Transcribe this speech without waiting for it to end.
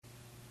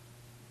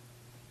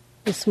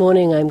This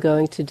morning I'm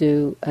going to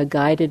do a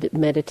guided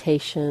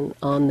meditation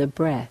on the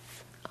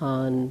breath,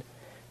 on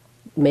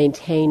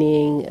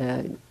maintaining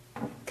a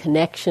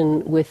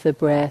connection with the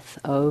breath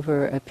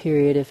over a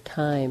period of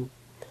time.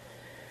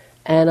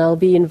 And I'll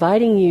be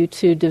inviting you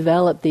to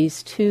develop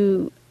these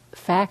two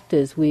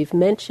factors we've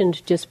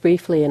mentioned just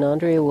briefly, and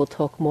Andrea will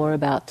talk more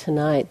about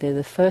tonight. They're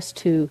the first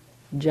two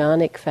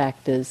jhanic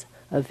factors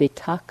of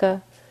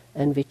vitakka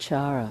and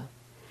vichara.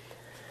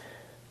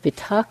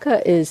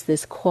 Vitakka is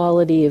this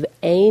quality of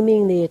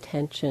aiming the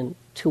attention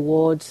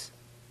towards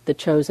the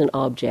chosen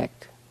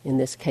object, in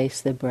this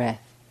case the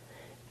breath.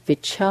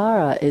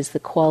 Vichara is the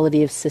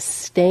quality of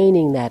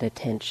sustaining that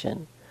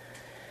attention.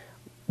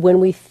 When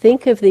we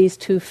think of these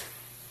two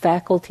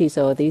faculties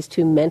or these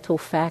two mental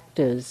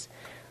factors,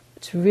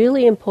 it's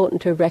really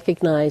important to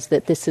recognize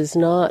that this is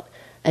not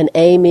an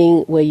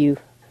aiming where you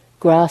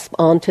grasp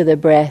onto the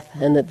breath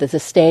and that the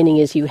sustaining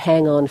is you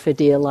hang on for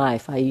dear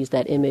life. I used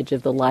that image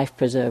of the life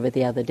preserver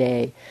the other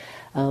day.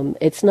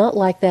 It's not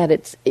like that.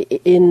 It's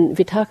in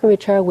Vitakka and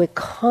Vichara we're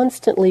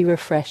constantly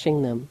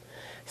refreshing them.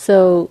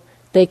 So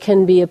they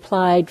can be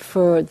applied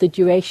for the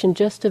duration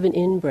just of an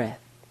in-breath,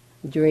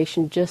 the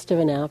duration just of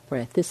an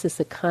out-breath. This is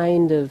the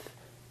kind of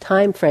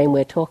time frame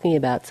we're talking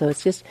about. So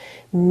it's just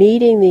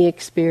meeting the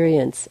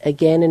experience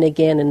again and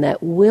again, and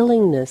that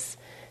willingness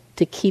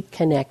to keep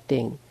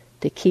connecting,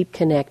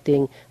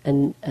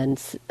 and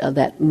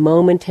that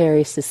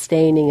momentary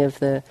sustaining of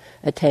the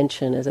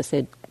attention, as I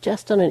said,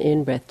 just on an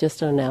in-breath,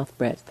 just on an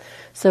out-breath.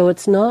 So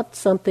it's not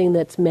something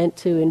that's meant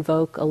to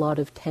invoke a lot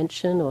of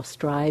tension or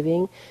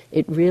striving.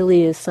 It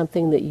really is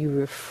something that you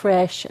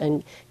refresh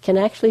and can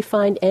actually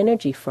find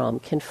energy from,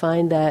 can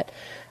find that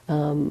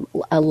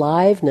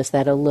aliveness,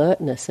 that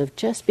alertness of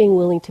just being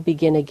willing to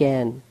begin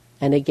again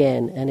and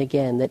again and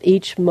again, that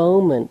each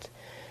moment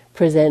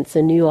presents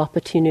a new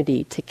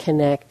opportunity to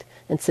connect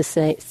and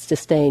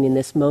sustain in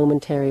this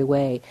momentary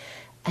way.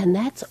 And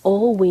that's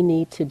all we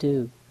need to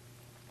do.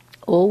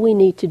 All we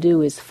need to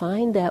do is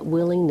find that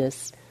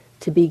willingness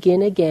to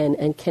begin again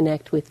and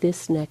connect with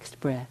this next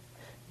breath,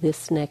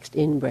 this next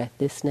in-breath,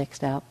 this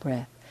next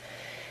out-breath.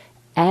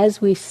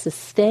 As we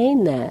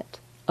sustain that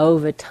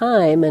over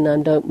time, and I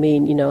don't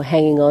mean,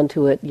 hanging on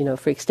to it,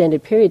 for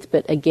extended periods,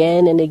 but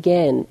again and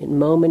again, in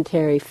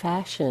momentary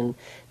fashion,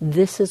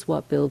 this is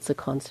what builds the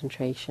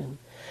concentration.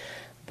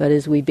 But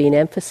as we've been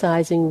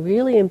emphasizing,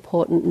 really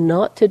important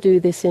not to do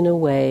this in a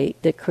way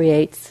that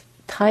creates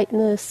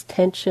tightness,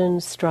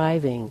 tension,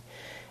 striving.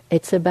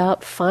 It's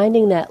about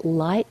finding that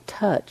light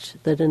touch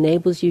that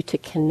enables you to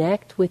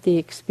connect with the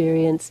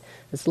experience.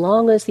 As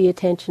long as the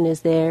attention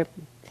is there,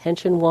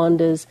 attention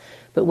wanders,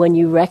 but when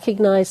you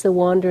recognize the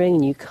wandering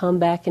and you come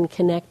back and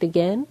connect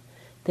again,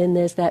 then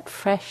there's that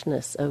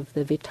freshness of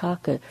the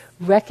vitakka,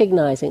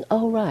 recognizing,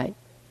 oh right,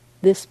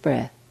 this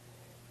breath,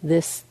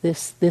 this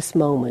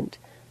moment,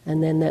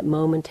 and then that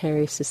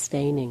momentary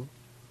sustaining.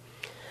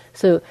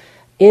 So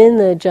in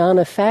the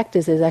jhana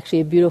factors, there's actually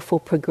a beautiful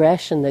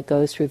progression that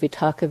goes through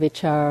vitakka,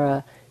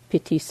 vichara,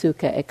 piti,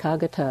 sukha,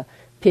 ekaggata.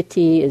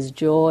 Piti is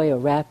joy or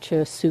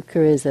rapture, sukha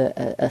is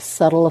a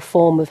subtler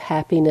form of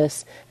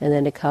happiness, and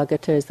then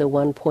ekaggata is the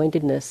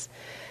one-pointedness.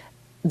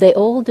 They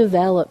all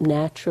develop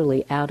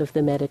naturally out of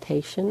the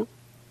meditation,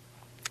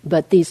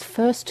 but these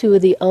first two are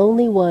the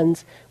only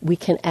ones we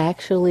can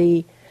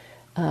actually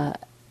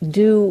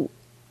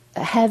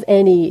have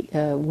any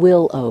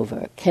will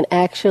over, can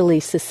actually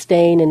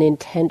sustain an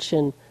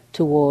intention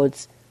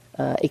towards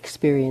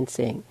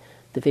experiencing.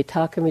 The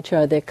vitakka and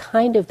vichara, they're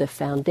kind of the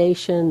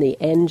foundation, the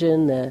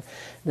engine, the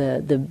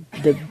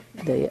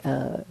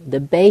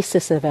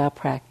basis of our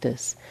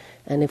practice.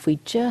 And if we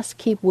just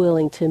keep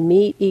willing to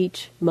meet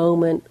each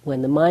moment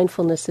when the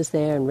mindfulness is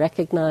there and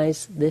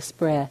recognize this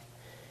breath,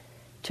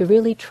 to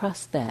really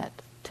trust that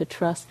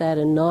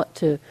and not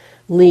to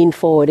lean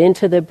forward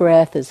into the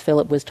breath, as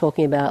Philip was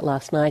talking about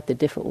last night, the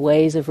different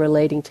ways of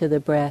relating to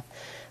the breath,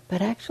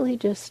 but actually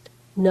just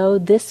know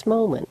this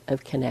moment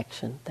of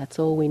connection. That's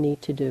all we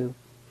need to do.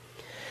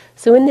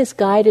 So in this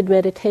guided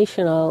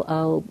meditation,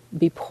 I'll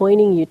be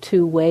pointing you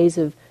to ways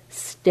of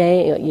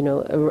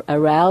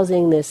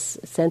arousing this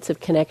sense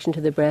of connection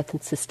to the breath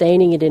and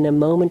sustaining it in a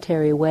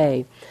momentary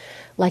way.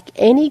 Like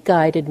any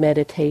guided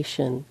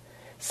meditation,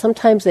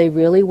 sometimes they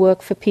really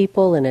work for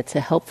people and it's a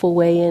helpful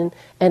way in,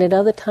 and at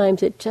other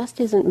times it just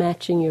isn't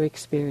matching your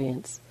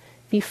experience.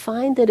 If you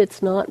find that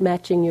it's not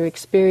matching your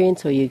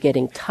experience or you're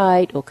getting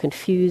tight or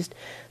confused,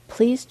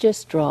 please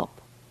just drop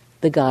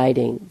the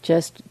guiding.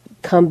 Just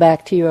come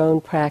back to your own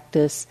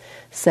practice,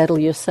 settle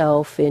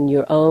yourself in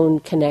your own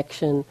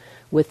connection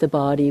with the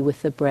body,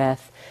 with the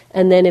breath,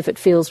 and then if it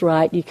feels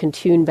right, you can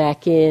tune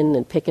back in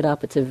and pick it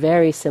up. It's a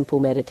very simple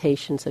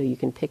meditation, so you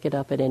can pick it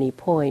up at any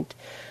point.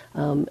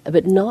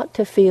 But not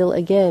to feel,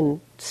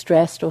 again,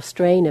 stressed or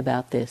strained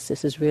about this.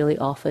 This is really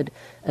offered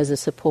as a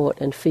support,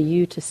 and for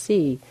you to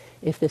see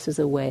if this is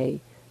a way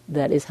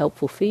that is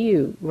helpful for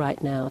you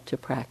right now to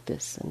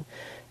practice. And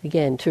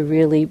again, to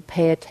really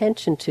pay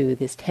attention to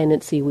this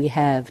tendency we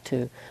have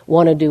to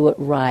want to do it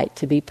right,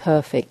 to be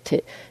perfect,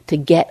 to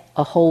get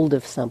a hold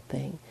of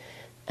something.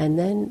 And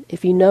then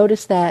if you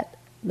notice that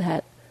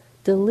that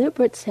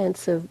deliberate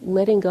sense of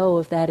letting go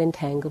of that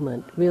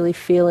entanglement, really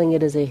feeling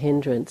it as a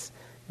hindrance,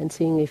 and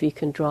seeing if you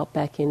can drop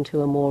back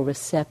into a more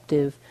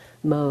receptive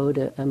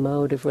mode, a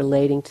mode of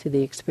relating to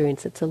the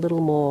experience that's a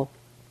little more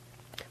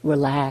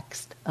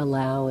relaxed,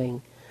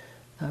 allowing,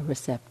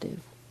 receptive.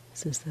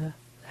 This is a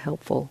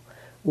helpful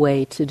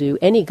way to do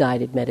any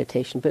guided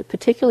meditation, but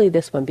particularly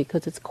this one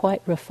because it's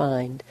quite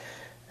refined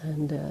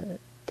and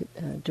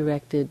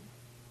directed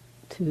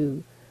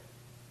to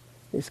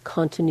this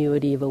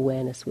continuity of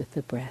awareness with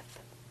the breath.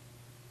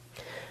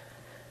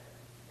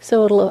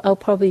 So I'll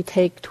probably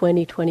take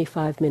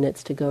 20-25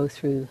 minutes to go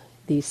through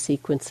these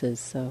sequences.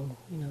 So,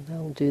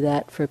 they'll do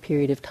that for a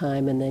period of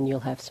time, and then you'll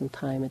have some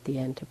time at the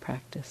end to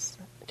practice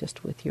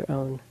just with your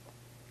own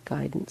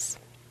guidance.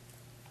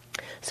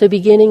 So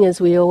beginning, as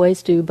we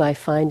always do, by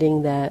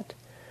finding that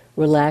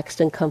relaxed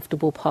and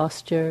comfortable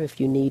posture. If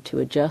you need to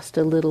adjust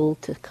a little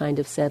to kind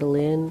of settle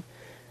in,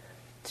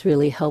 it's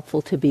really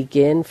helpful to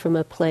begin from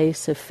a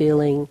place of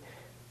feeling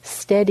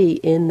steady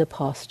in the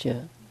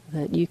posture,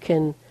 that you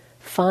can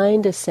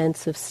find a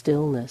sense of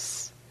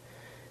stillness.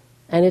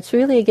 And it's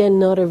really, again,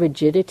 not a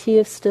rigidity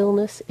of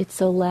stillness,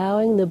 it's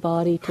allowing the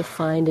body to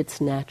find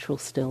its natural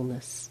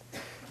stillness.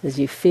 As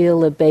you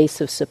feel a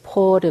base of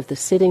support of the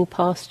sitting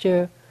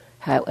posture,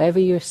 however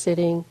you're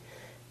sitting,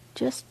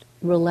 just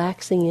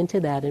relaxing into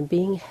that and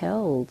being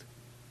held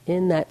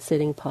in that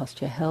sitting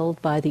posture,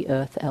 held by the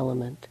earth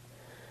element.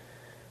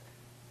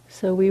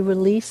 So we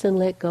release and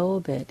let go a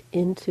bit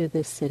into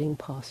this sitting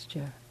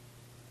posture,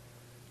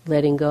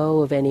 letting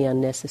go of any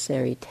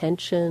unnecessary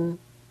tension,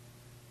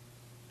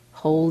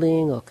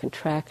 holding or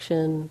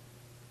contraction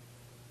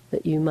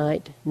that you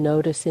might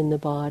notice in the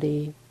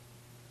body.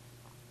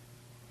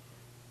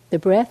 The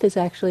breath is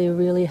actually a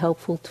really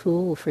helpful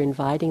tool for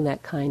inviting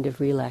that kind of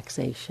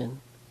relaxation.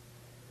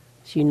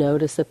 As you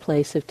notice a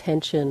place of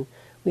tension,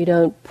 we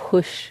don't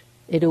push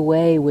it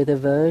away with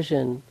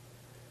aversion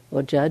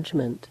or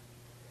judgment,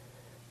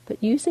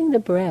 but using the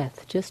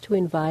breath just to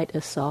invite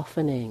a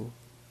softening,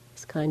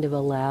 this kind of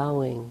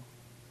allowing,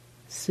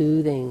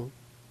 soothing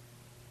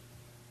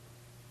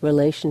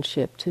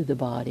relationship to the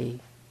body.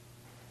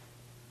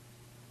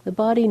 The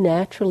body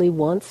naturally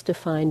wants to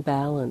find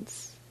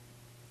balance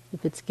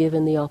if it's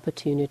given the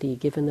opportunity,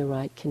 given the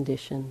right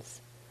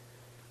conditions.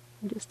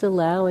 Just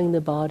allowing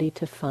the body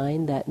to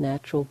find that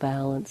natural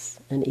balance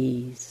and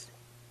ease.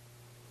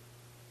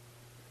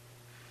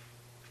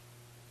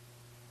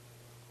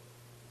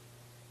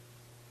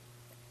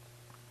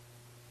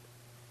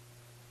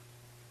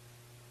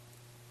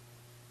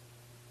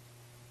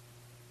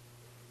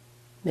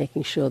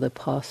 Making sure the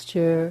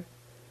posture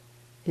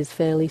is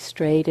fairly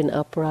straight and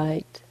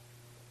upright.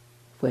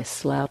 If we're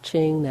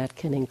slouching, that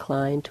can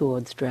incline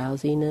towards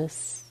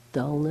drowsiness,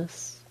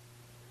 dullness.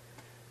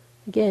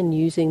 Again,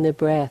 using the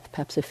breath,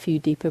 perhaps a few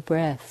deeper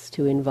breaths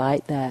to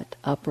invite that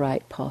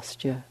upright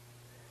posture,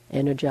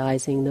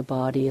 energizing the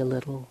body a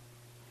little.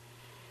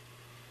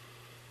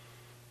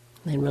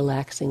 Then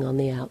relaxing on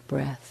the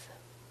out-breath.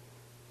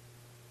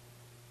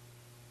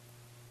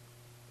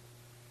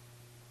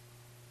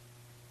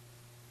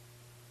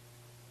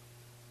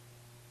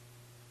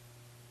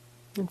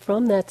 And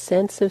from that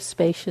sense of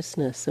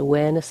spaciousness,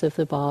 awareness of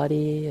the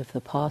body, of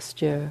the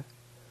posture,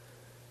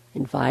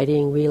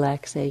 inviting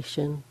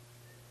relaxation,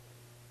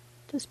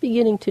 just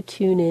beginning to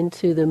tune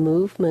into the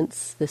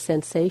movements, the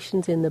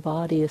sensations in the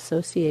body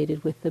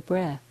associated with the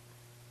breath.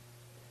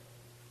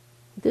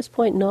 At this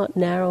point, not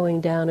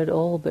narrowing down at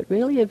all, but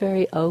really a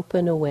very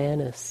open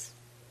awareness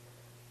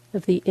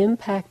of the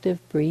impact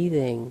of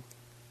breathing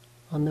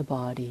on the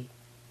body.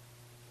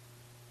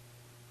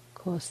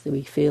 Of course,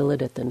 we feel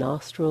it at the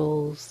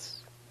nostrils,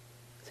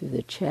 through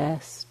the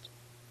chest,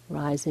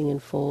 rising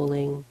and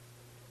falling,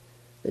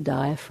 the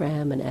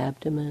diaphragm and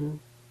abdomen.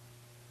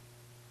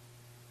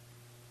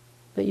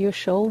 But your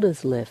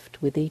shoulders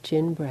lift with each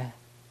in-breath.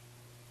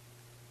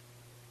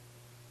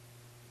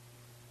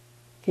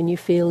 Can you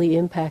feel the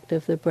impact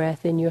of the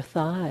breath in your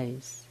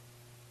thighs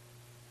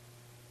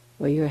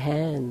or your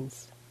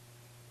hands?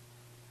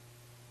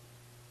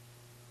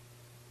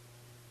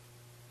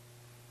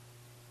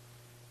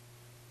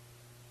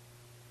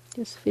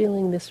 Just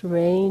feeling this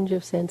range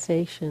of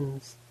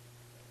sensations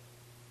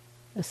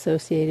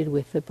associated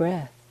with the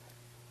breath.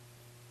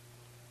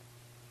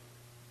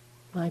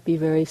 Might be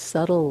very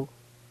subtle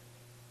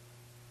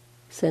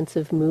sense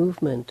of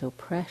movement or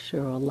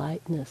pressure or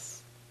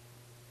lightness.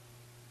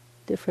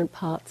 Different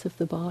parts of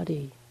the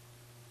body.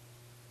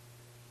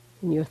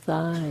 In your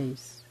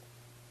thighs.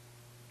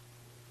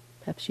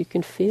 Perhaps you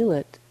can feel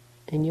it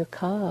in your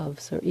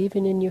calves or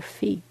even in your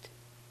feet.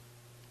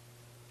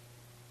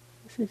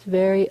 This is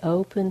very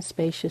open,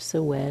 spacious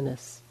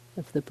awareness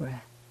of the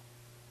breath.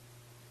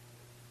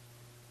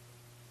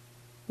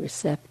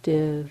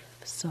 Receptive,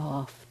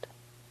 soft.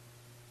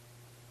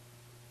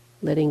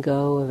 Letting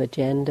go of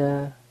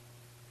agenda,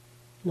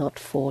 not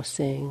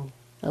forcing,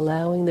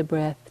 allowing the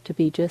breath to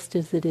be just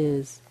as it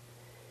is.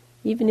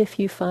 Even if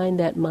you find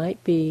that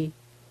might be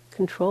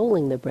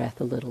controlling the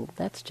breath a little,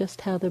 that's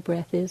just how the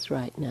breath is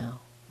right now,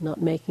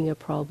 not making a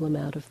problem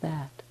out of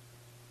that.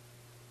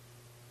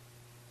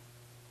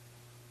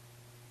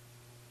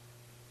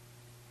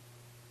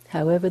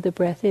 However the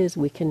breath is,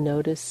 we can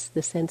notice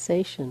the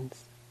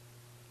sensations,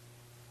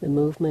 the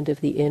movement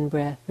of the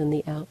in-breath and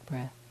the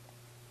out-breath.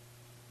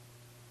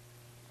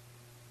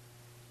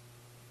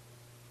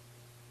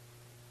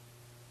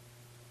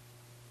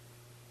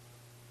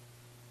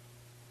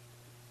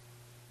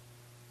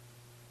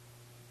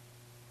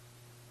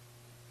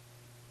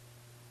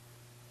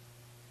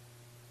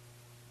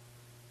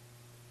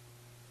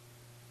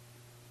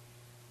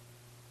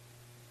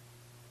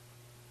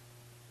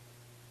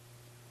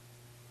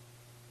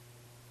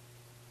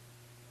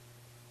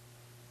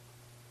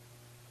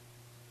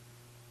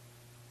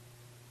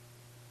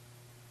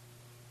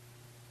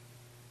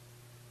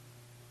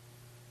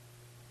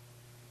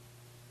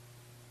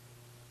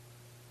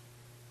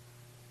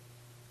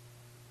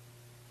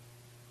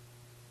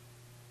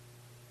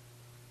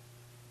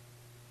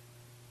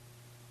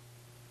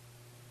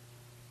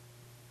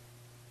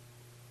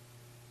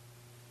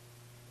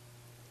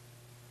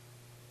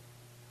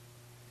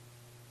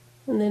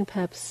 And then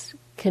perhaps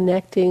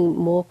connecting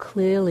more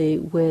clearly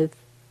with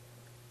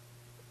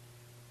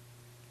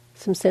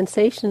some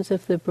sensations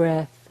of the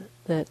breath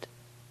that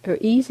are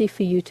easy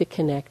for you to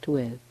connect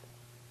with.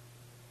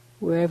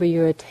 Wherever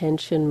your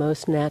attention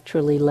most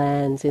naturally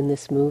lands in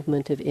this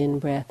movement of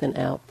in-breath and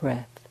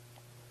out-breath.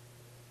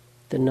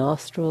 The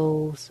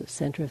nostrils, the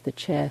center of the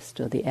chest,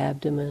 or the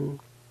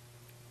abdomen.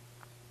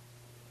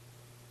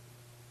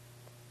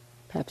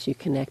 Perhaps you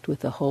connect with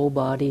the whole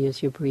body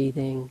as you're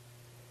breathing.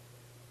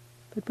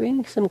 But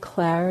bring some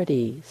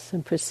clarity,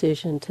 some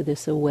precision to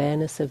this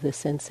awareness of the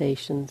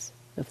sensations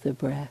of the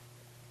breath.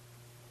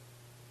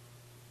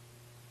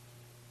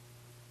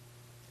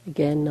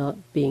 Again, not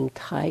being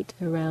tight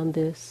around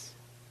this,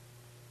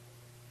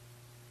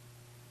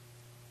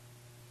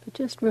 but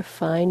just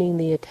refining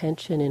the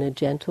attention in a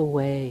gentle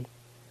way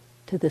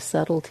to the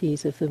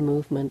subtleties of the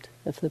movement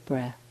of the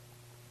breath.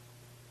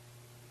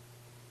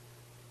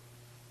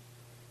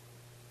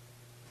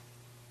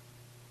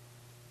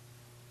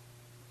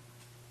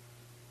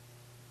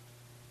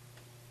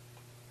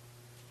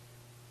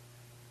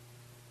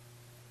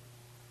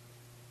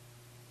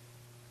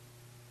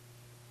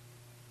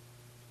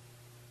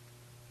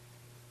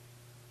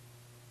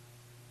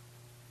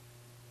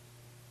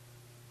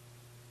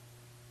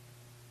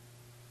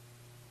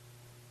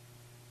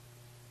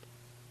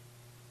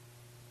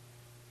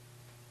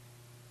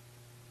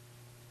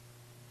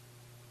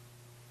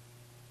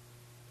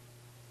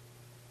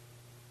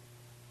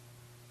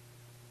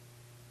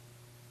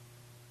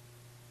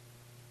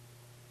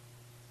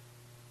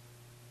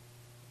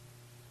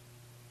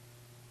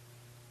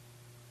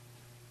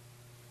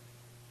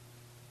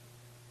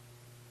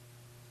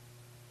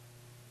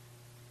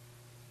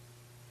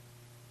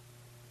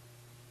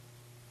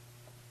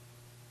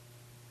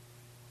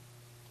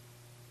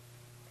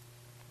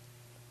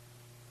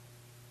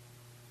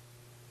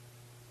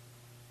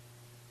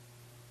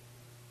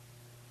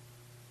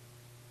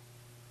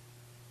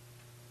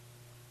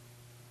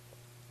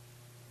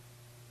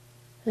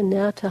 And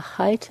now to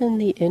heighten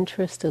the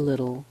interest a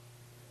little,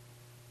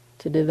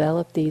 to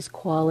develop these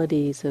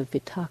qualities of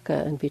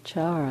vitakka and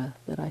vichara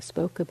that I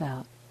spoke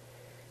about,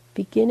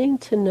 beginning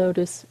to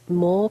notice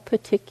more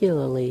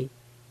particularly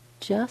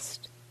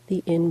just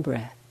the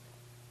in-breath.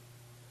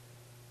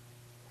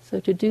 So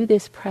to do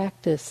this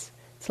practice,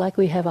 it's like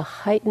we have a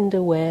heightened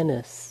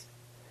awareness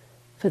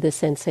for the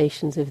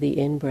sensations of the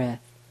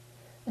in-breath.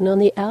 And on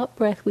the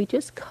out-breath, we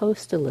just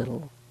coast a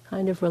little,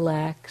 kind of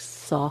relax,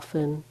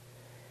 soften,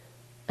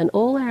 and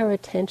all our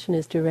attention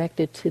is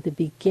directed to the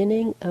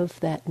beginning of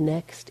that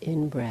next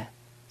in-breath.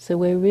 So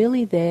we're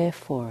really there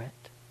for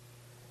it.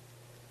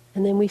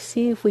 And then we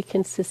see if we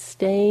can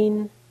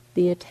sustain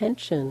the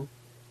attention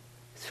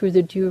through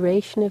the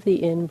duration of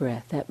the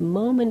in-breath, that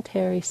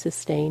momentary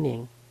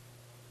sustaining.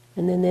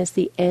 And then there's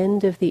the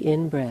end of the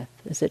in-breath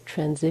as it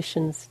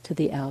transitions to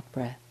the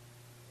out-breath.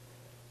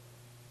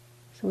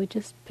 So we're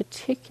just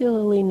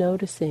particularly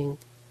noticing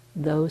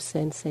those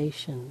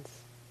sensations.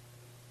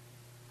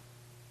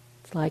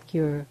 It's like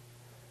you're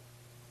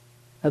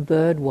a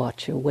bird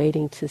watcher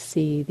waiting to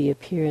see the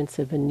appearance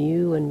of a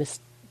new and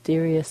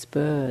mysterious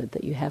bird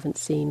that you haven't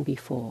seen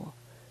before.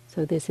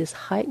 So there's this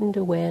heightened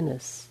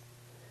awareness.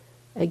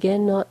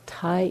 Again, not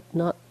tight,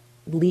 not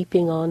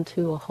leaping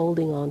onto or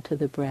holding on to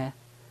the breath,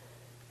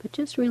 but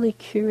just really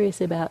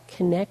curious about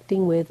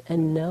connecting with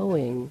and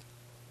knowing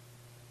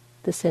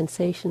the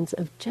sensations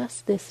of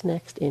just this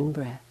next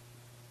in-breath.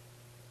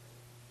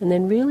 And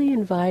then really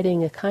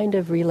inviting a kind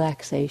of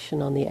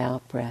relaxation on the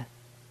out-breath,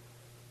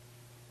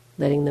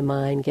 letting the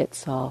mind get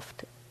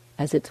soft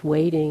as it's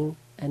waiting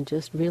and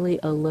just really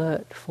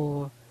alert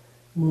for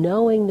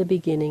knowing the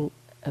beginning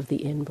of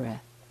the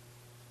in-breath.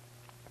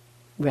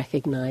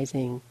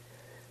 Recognizing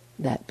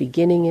that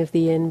beginning of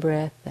the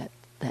in-breath,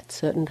 that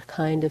certain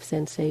kind of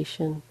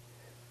sensation,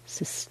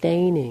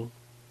 sustaining,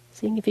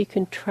 seeing if you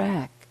can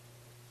track,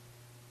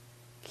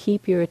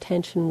 keep your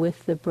attention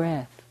with the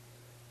breath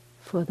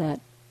for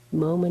that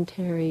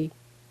momentary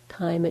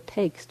time it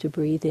takes to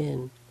breathe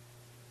in.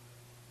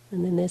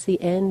 And then there's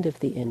the end of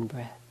the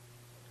in-breath.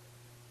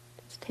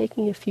 Just Just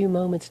taking a few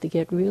moments to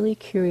get really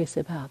curious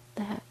about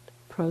that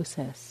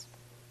process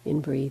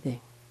in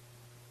breathing.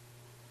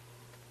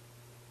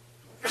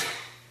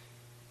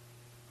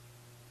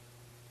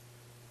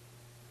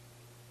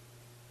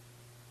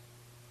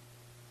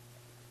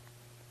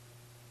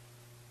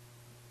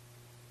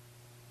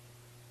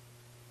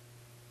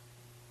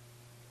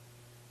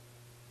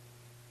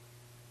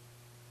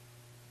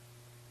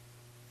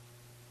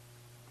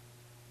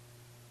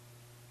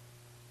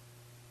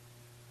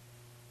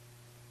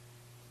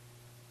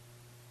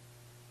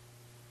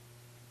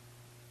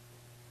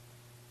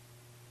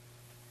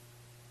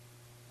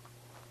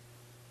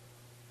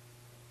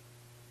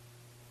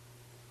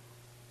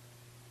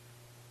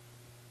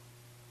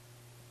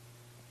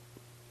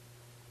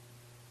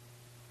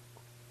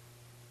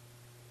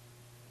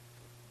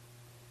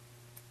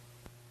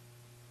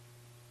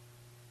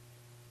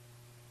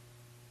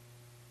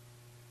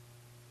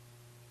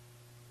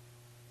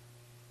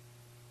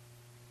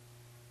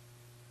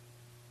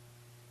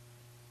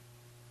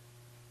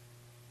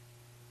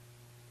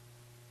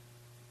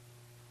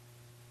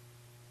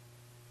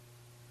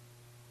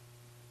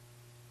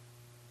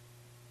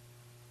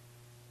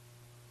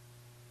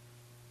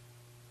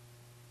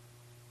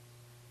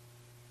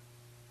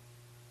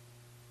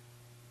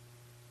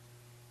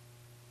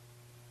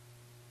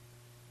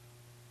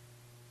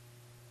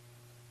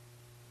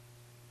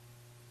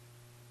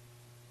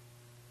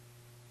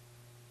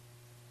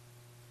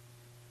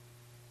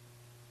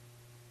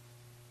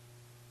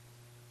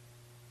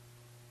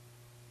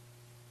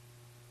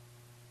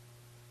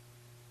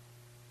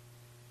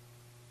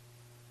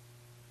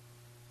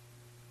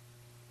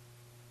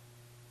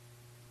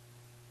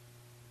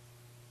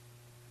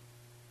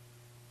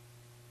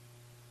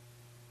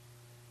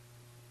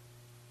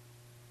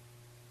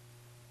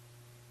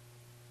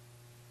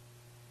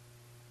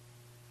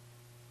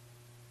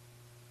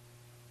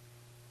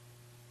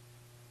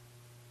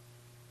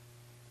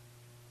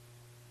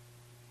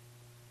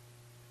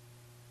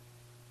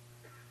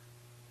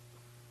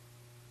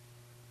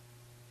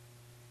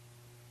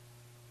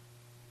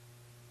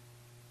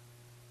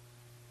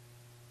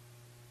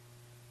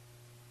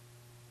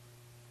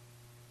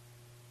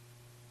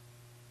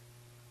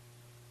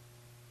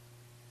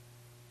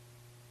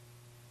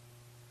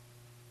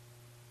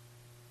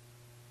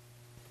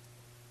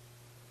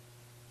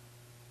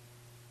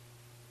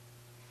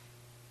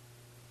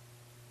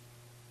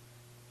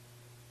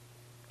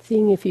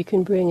 Seeing if you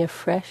can bring a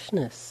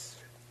freshness,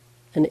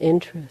 an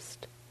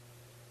interest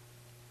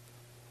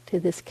to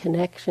this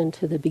connection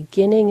to the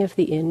beginning of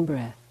the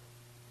in-breath.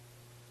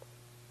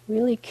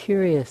 Really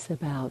curious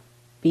about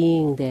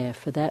being there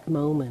for that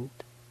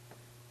moment.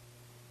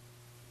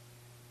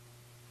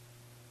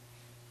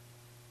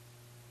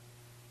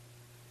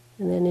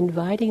 And then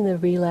inviting the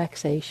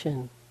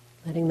relaxation,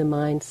 letting the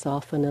mind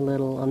soften a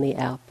little on the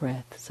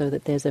out-breath so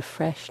that there's a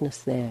freshness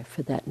there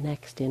for that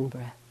next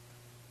in-breath.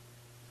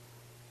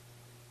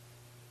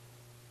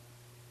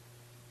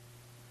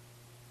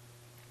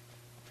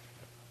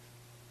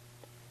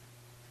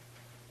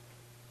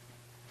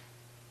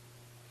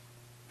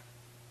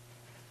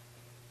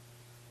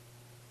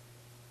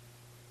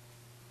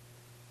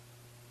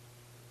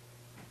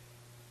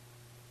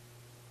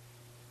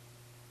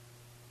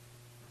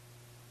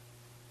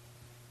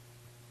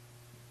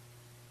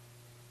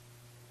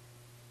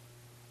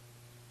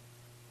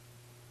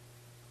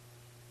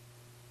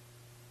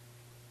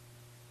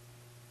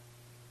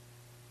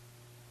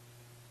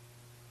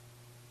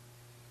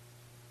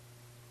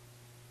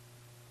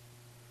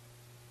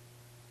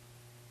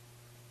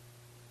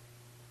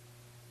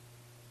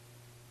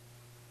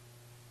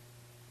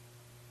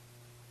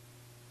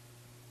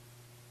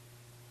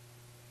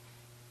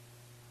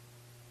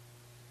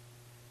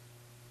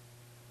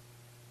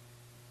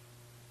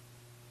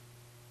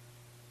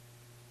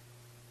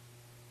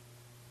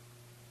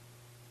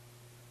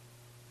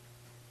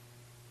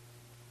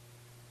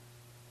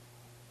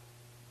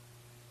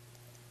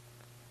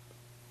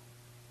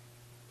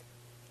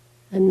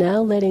 And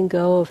now letting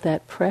go of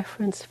that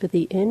preference for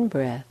the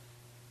in-breath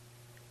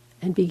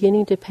and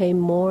beginning to pay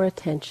more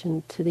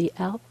attention to the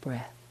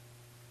out-breath.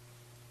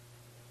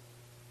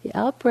 The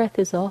out-breath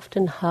is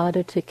often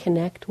harder to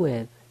connect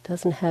with,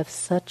 doesn't have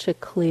such a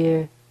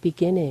clear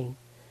beginning.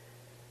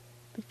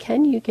 But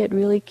can you get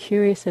really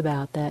curious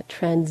about that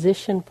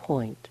transition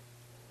point,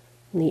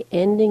 from the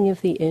ending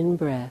of the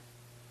in-breath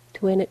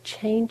to when it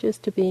changes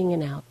to being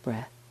an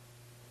out-breath?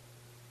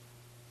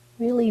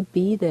 Really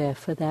be there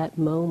for that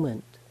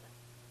moment,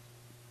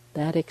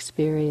 that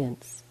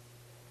experience,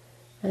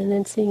 and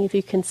then seeing if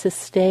you can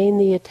sustain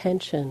the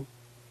attention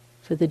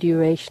for the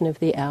duration of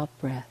the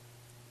out-breath.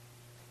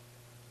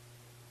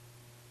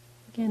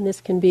 Again, this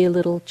can be a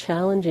little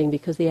challenging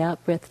because the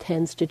out-breath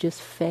tends to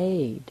just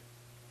fade,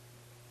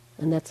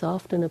 and that's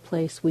often a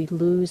place we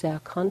lose our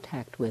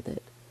contact with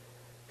it.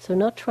 So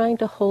not trying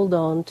to hold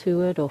on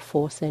to it or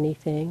force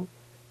anything,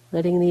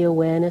 letting the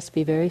awareness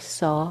be very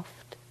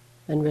soft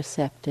and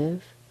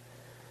receptive.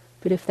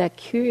 But if that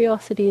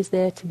curiosity is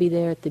there to be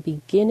there at the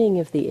beginning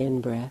of the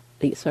in-breath,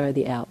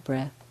 the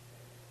out-breath,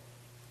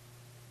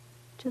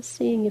 Just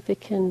seeing if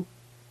it can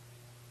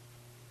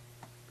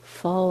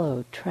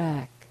follow,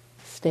 track,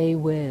 stay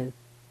with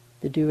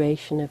the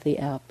duration of the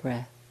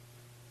out-breath.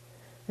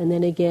 And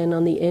then again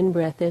on the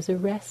in-breath there's a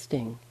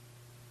resting,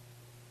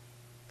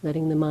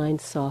 letting the mind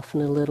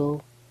soften a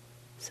little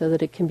so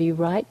that it can be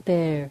right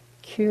there,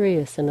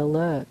 curious and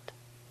alert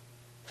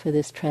for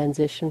this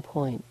transition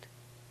point.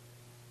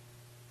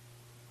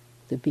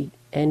 The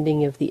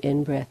ending of the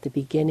in-breath, the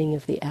beginning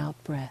of the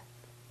out-breath.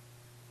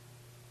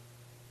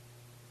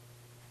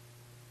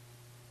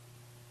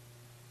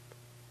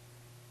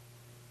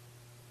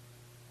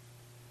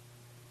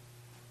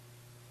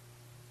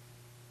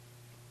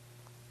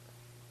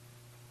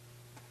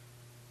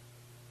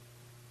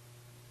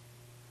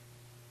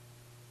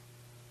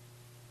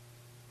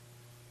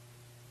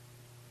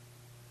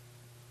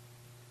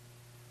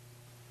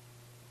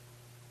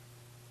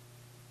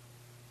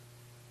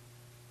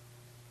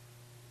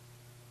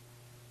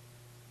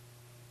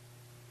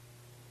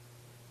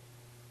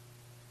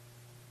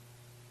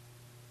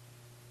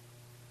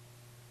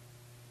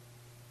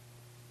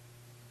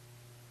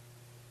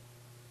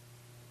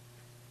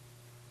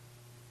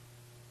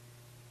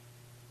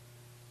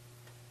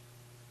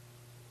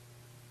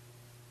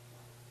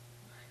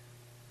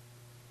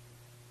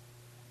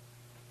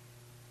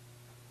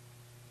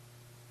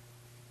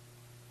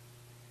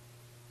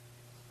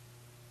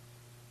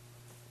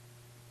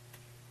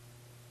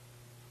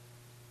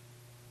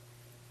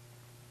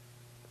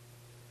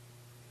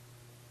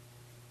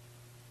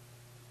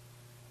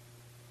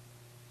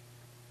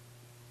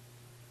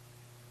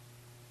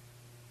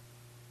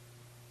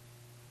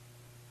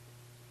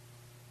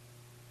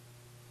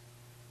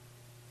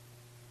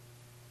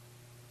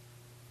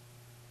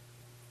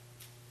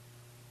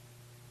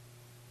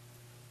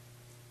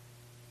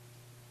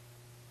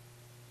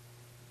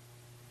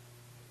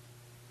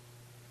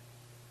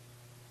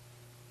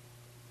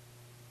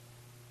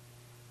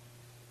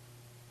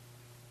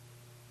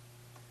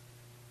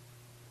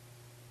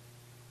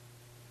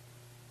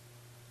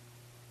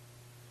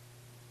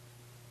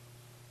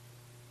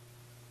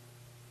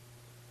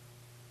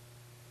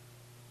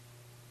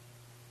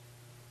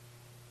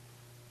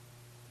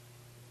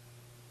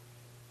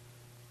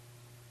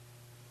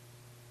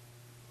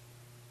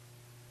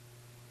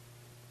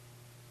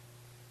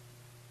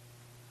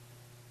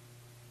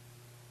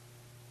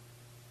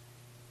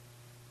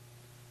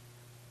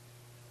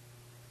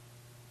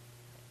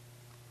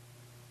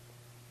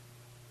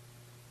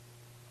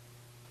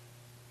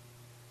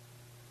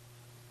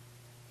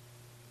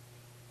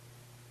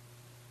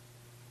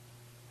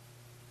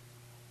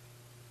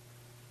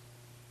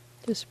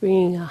 Just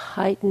bringing a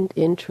heightened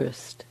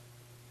interest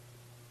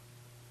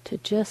to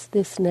just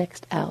this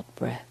next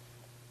out-breath.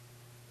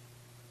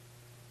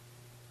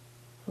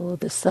 Oh,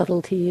 the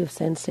subtlety of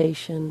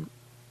sensation,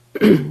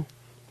 the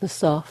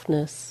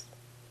softness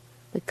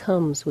that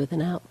comes with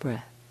an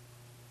out-breath.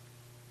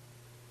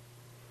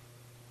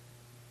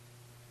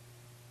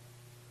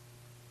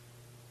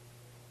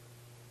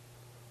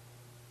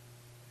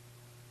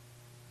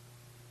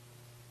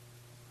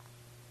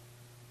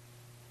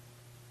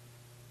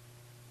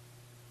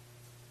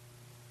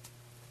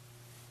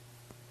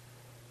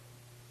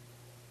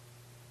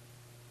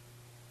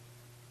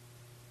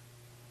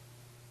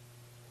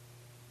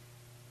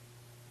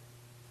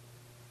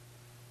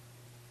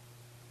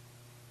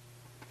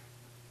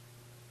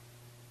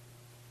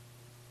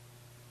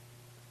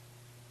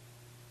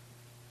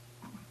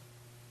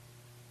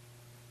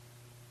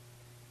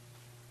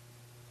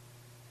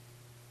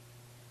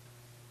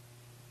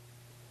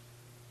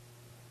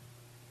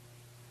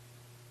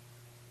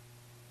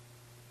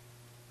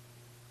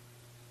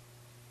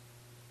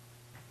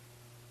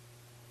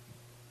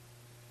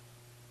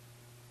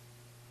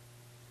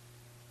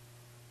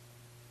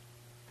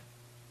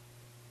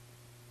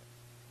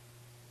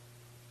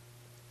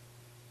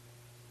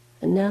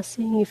 And now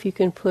seeing if you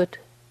can put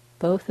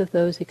both of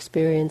those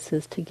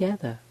experiences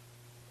together,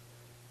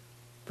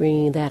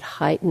 bringing that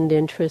heightened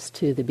interest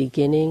to the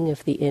beginning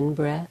of the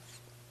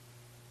in-breath,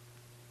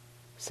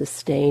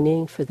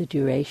 sustaining for the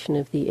duration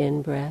of the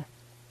in-breath,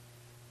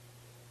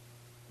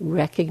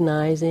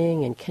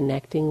 recognizing and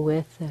connecting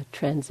with the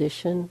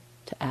transition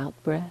to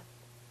out-breath,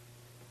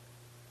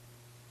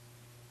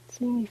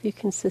 seeing if you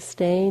can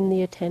sustain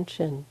the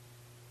attention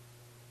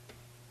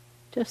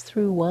just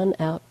through one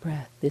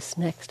out-breath, this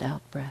next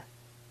out-breath.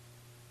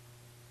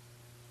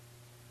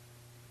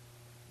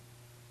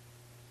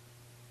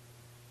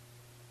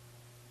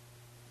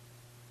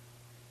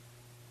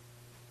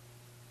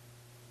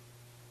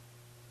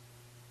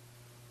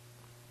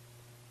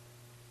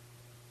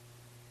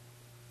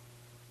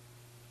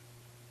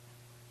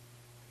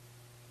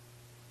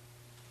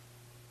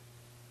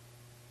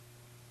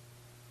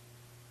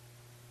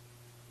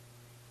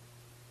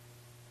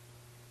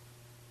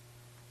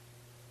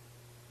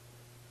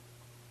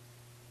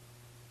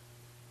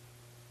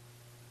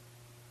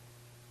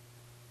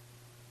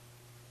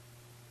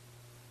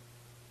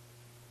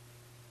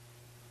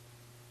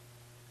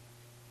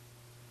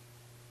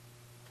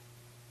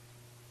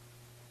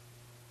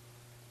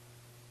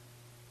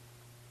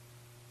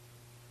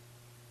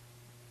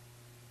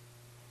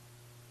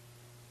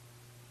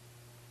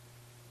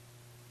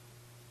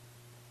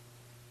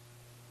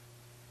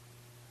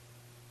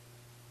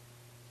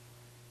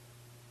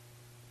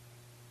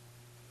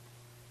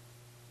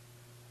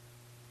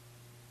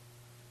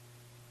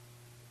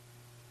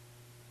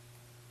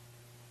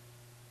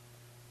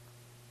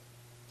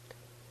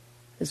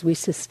 as we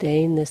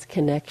sustain this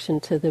connection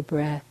to the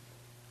breath,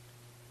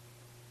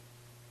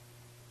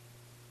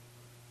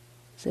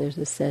 there's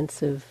a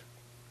sense of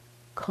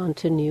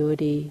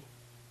continuity,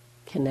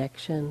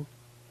 connection.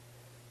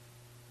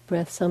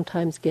 Breath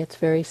sometimes gets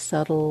very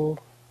subtle,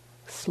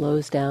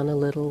 slows down a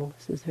little.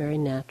 This is very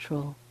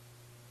natural.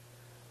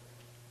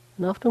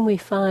 And often we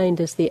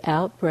find as the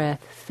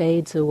out-breath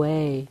fades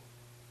away,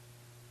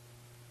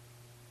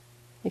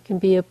 it can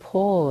be a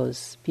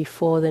pause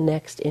before the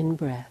next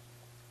in-breath.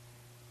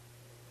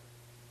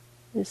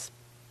 This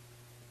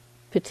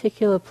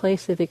particular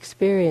place of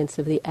experience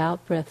of the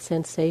out-breath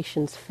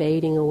sensations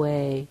fading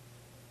away,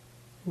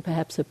 and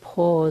perhaps a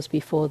pause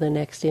before the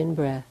next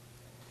in-breath,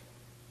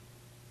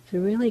 is a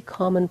really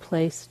common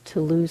place to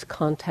lose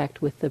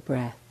contact with the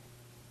breath.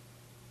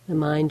 The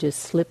mind just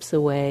slips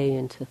away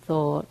into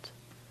thought,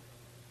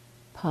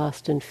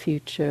 past and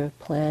future,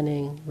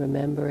 planning,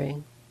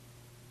 remembering.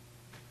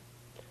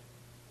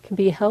 It can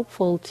be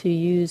helpful to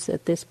use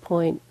at this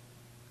point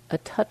a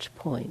touch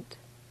point.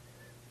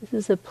 This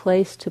is a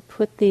place to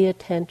put the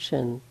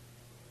attention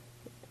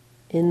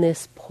in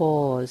this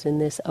pause, in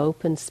this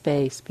open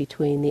space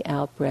between the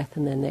out-breath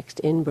and the next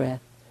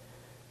in-breath,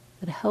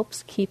 that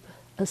helps keep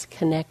us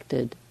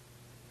connected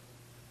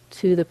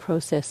to the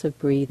process of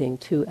breathing,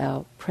 to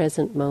our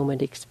present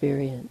moment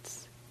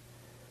experience.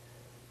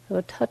 So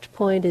a touch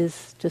point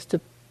is just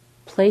a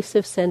place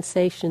of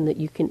sensation that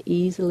you can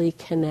easily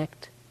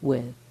connect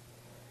with.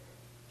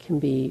 It can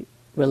be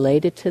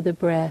related to the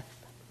breath.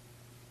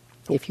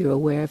 If you're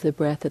aware of the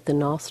breath at the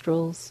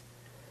nostrils,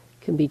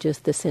 it can be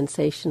just the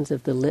sensations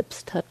of the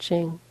lips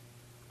touching,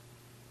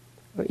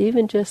 or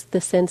even just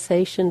the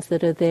sensations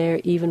that are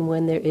there even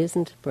when there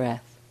isn't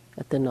breath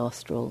at the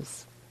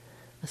nostrils.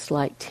 A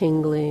slight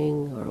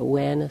tingling or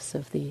awareness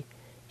of the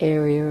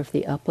area of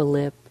the upper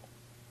lip,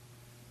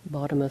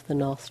 bottom of the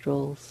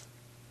nostrils.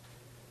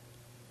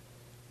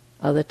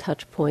 Other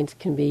touch points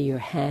can be your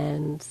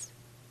hands,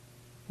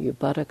 your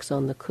buttocks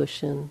on the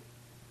cushion.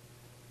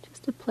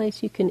 Just a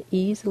place you can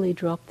easily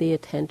drop the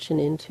attention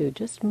into,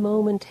 just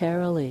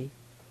momentarily,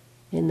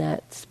 in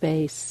that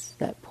space,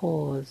 that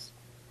pause,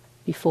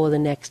 before the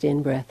next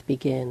in-breath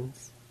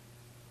begins.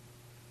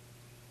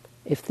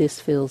 If this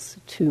feels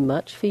too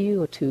much for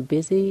you or too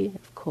busy,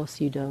 of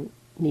course you don't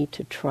need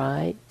to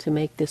try to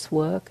make this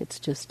work. It's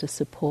just a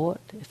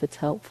support if it's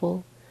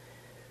helpful.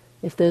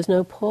 If there's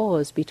no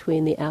pause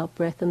between the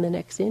out-breath and the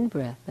next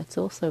in-breath, that's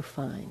also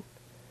fine.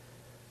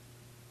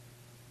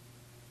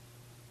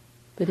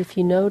 But if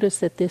you notice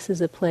that this is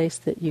a place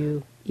that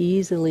you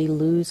easily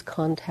lose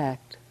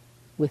contact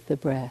with the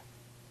breath,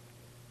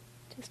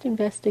 just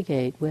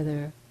investigate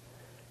whether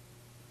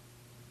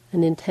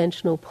an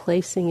intentional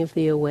placing of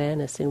the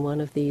awareness in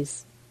one of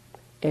these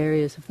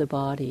areas of the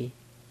body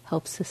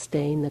helps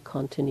sustain the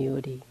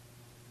continuity.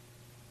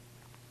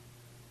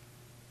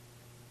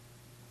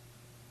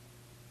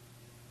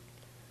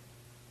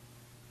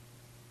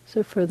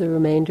 So for the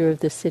remainder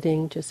of the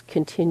sitting, just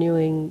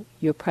continuing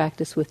your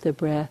practice with the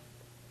breath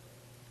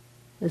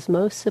as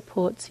most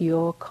supports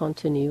your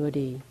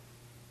continuity,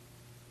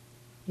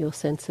 your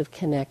sense of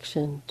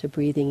connection to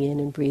breathing in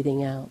and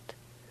breathing out.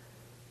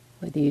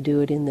 Whether you do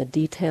it in the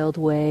detailed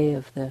way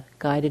of the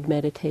guided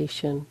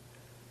meditation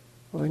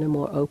or in a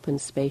more open,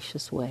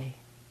 spacious way.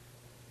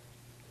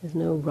 There's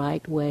no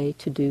right way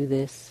to do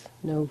this,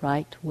 no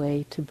right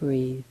way to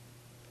breathe.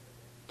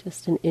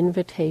 Just an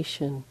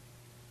invitation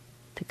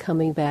to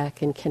coming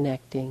back and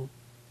connecting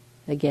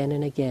again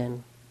and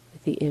again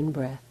with the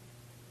in-breath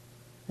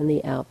and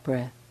the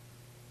out-breath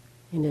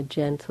in a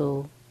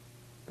gentle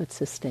but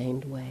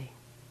sustained way.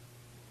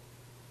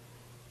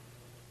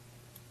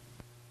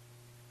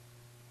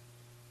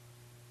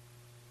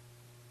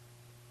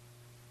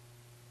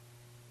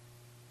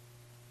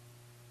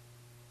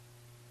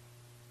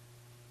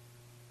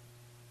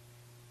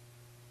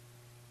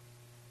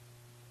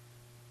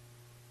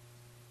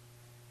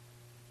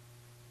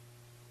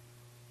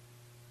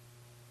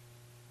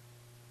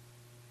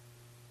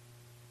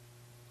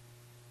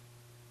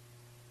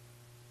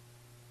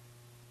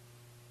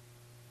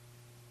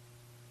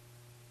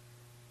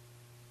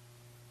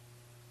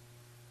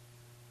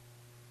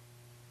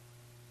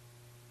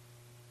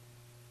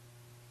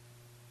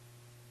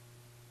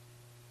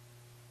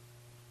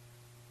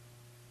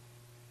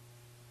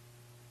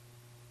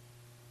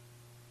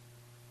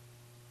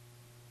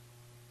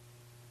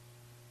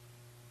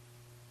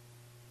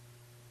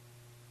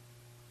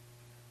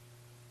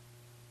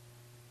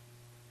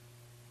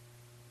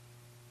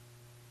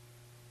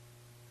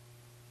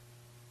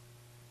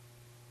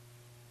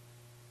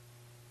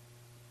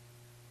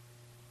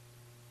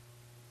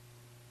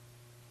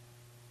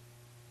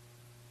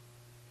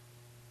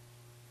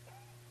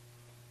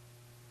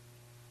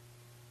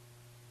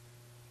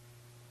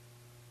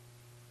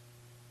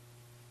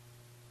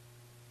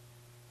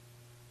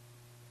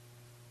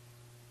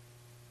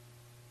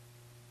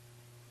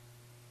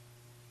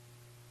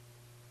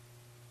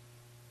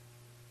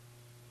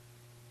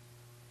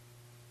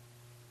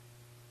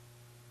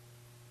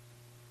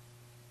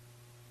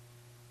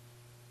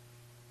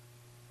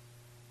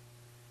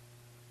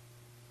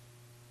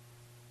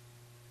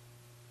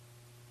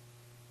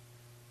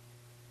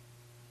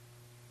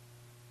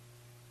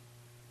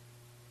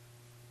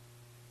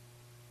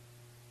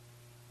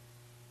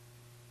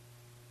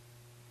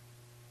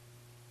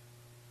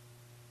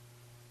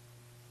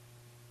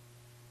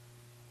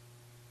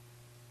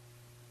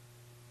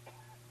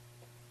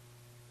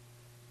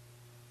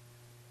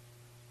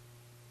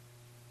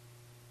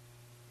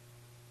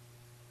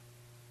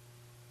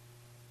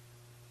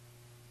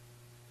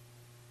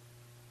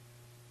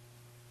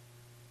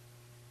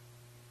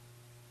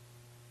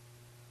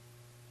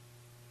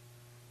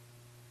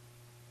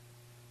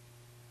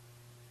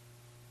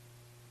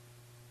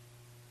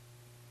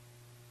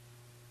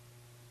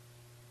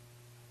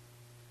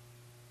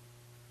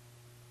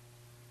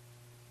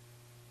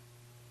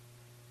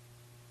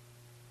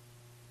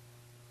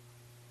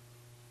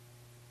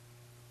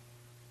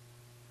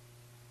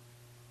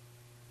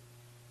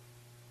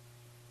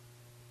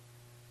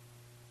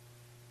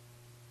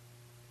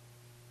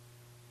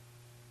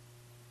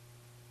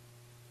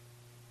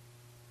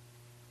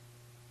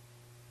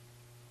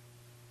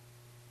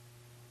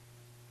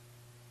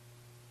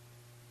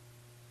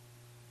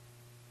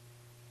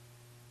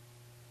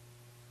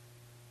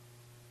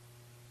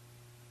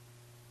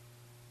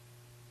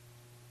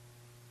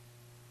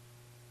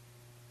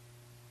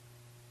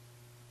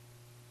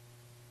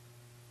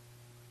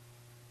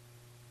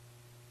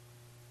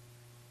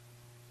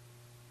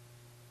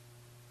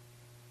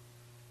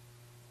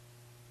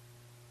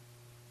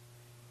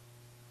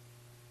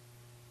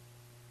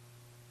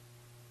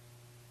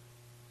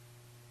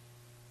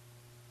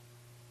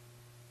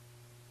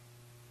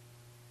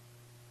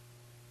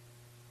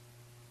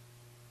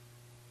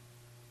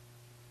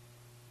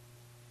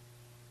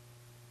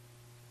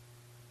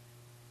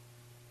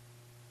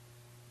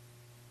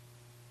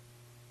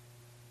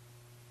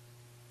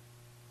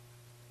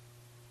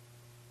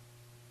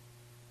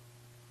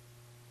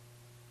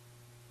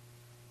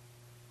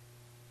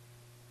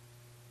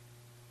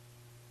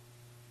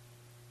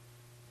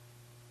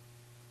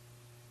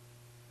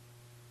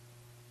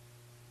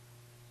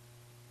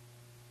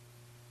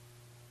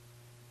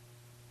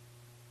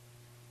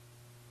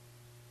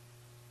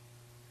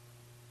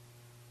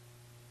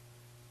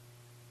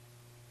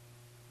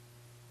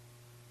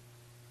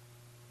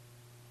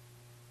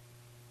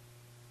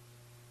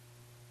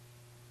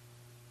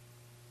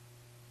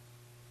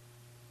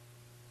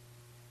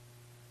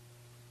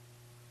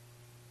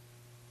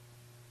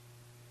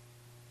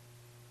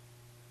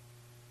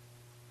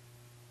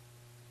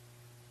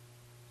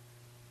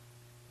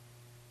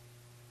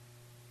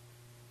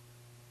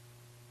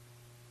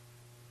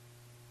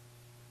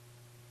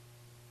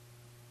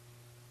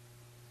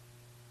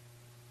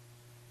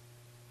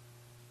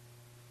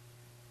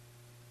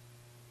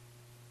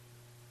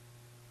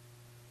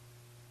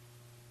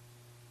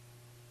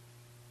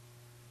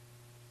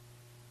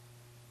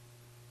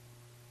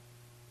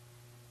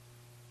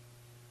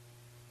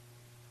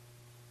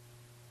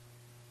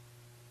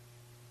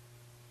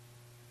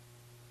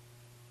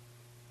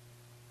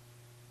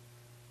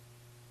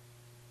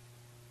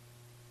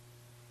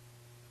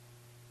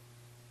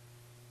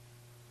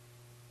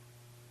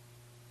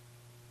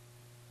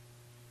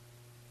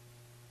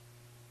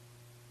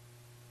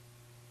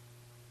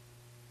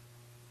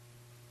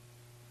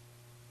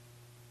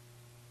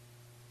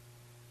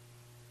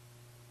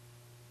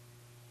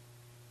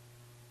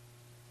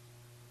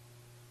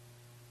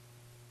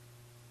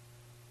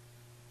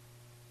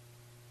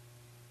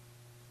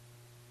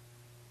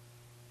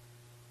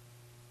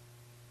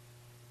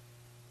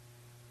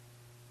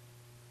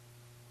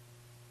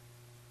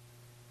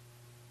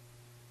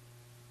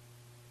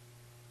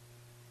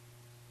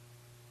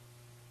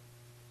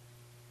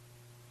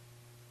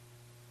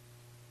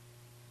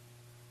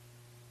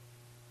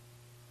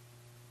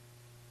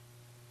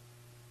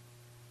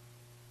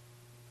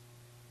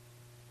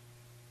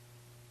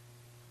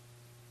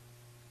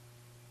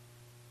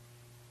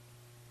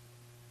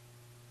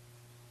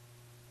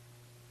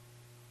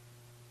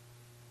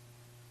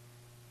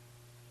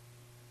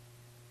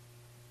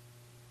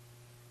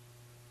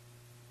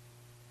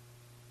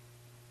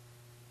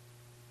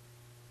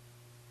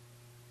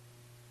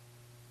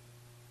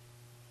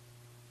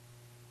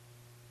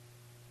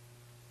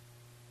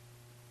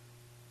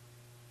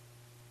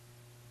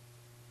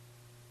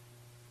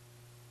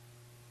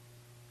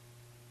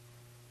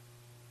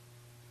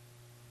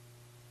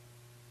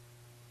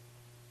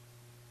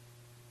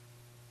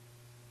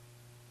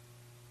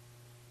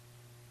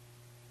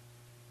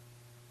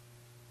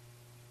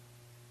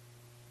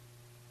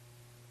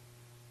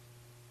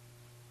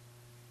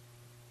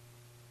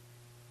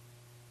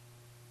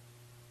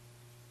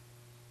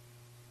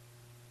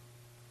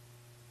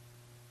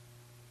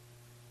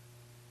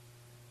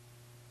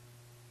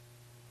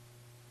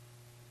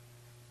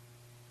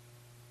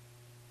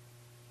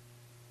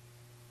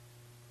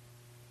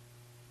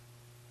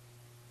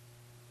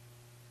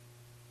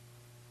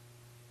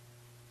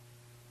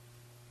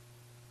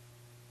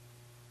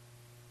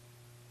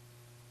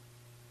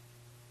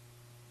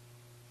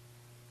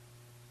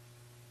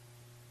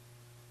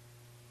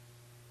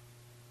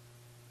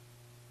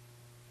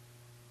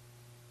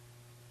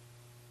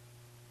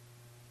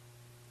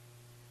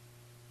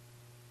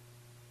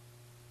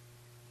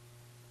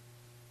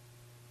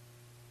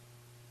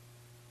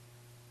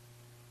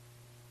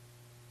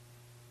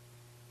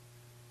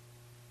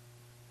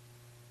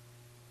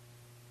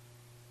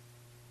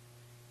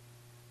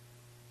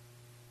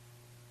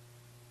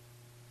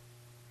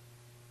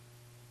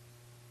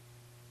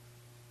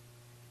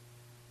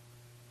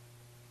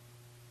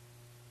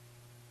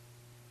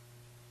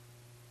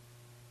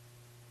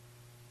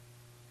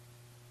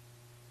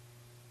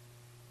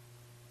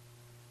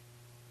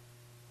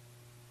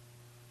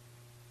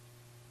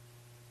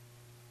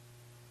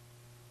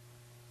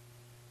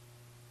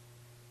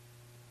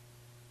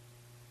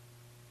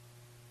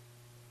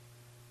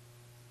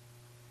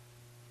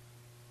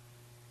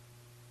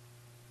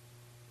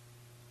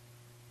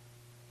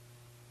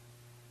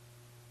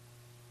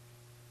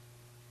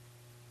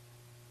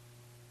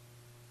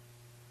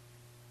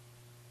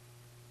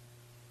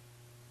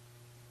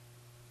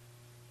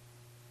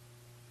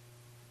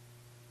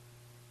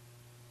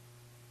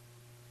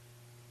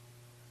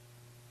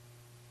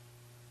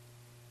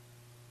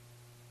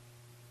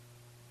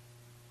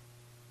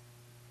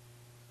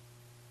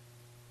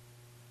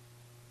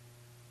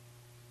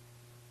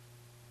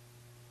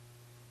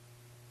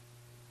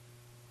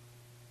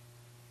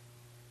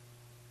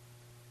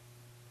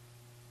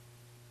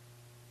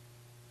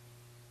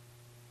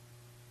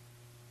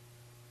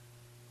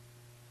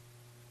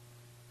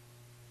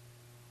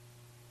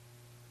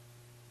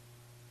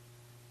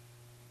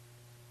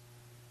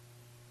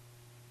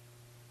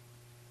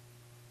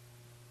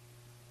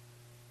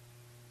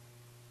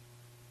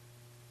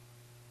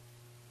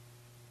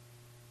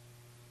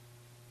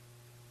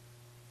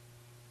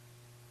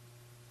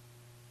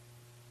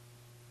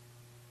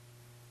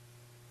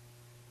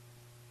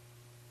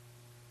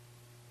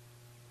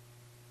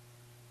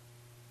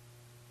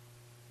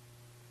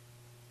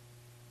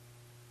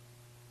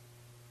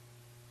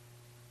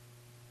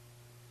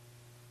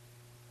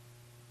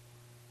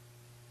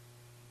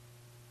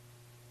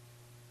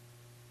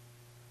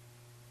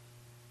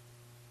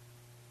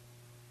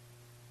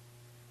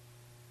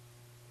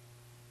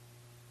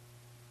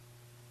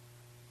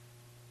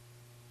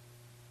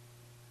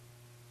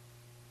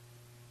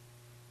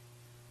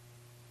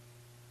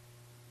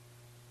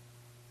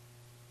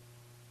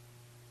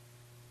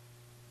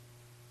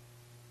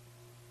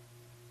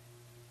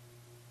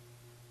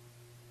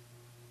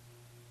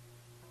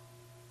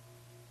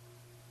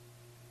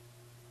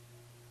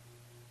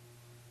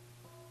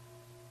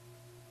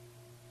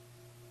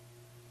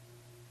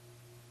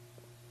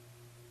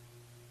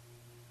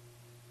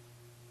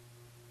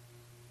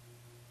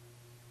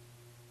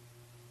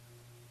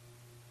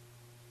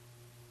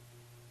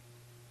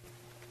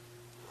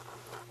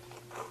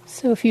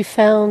 So if you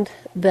found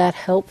that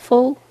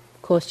helpful,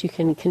 of course you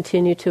can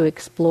continue to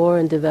explore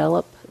and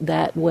develop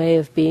that way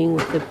of being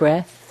with the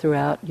breath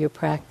throughout your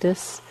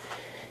practice.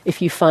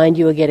 If you find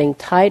you are getting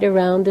tight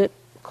around it,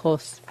 of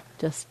course,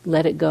 just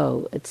let it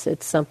go. It's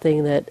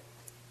something that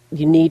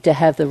you need to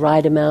have the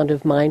right amount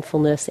of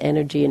mindfulness,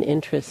 energy, and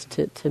interest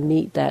to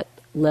meet that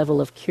level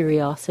of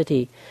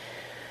curiosity.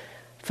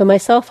 For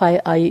myself,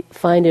 I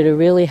find it a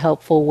really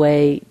helpful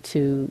way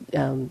to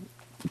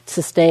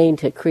sustain,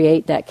 to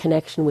create that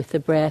connection with the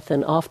breath,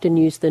 and often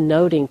use the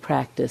noting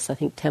practice. I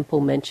think Temple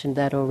mentioned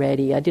that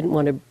already. I didn't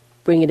want to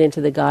bring it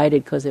into the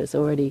guided because there's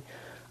already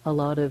a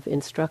lot of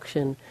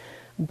instruction,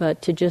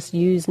 but to just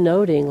use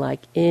noting like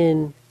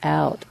in,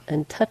 out,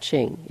 and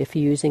touching if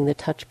you're using the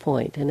touch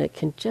point, and it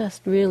can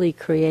just really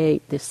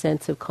create this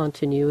sense of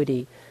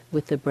continuity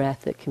with the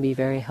breath that can be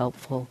very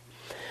helpful.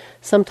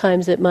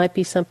 Sometimes it might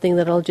be something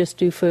that I'll just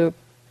do for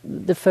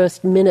the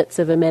first minutes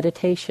of a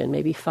meditation,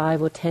 maybe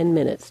 5 or 10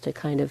 minutes, to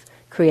kind of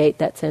create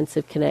that sense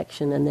of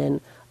connection and then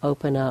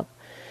open up.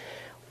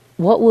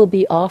 What we'll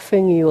be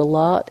offering you a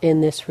lot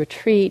in this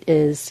retreat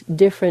is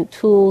different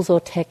tools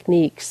or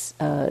techniques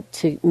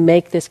to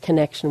make this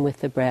connection with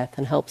the breath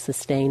and help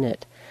sustain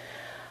it.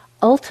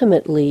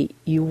 Ultimately,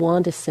 you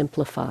want to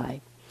simplify.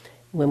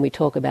 When we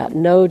talk about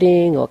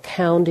noting or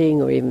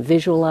counting or even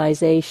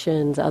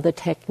visualizations, other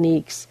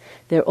techniques,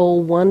 they're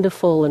all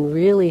wonderful and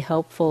really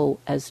helpful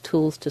as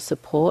tools to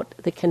support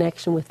the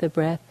connection with the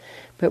breath,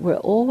 but we're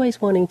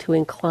always wanting to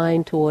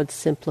incline towards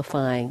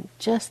simplifying,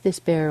 just this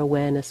bare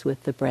awareness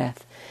with the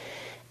breath.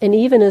 And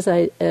even as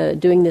I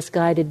doing this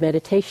guided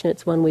meditation,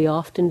 it's one we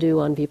often do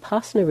on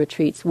Vipassana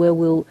retreats, where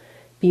we'll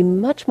be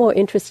much more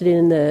interested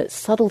in the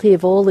subtlety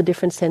of all the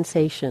different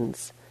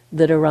sensations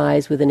that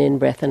arise with an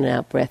in-breath and an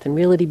out-breath, and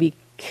really to be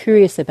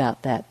curious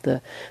about that,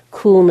 the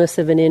coolness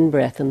of an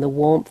in-breath and the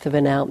warmth of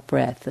an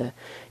out-breath, the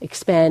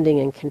expanding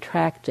and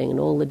contracting and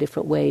all the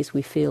different ways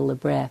we feel the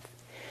breath.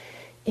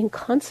 In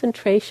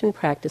concentration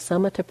practice,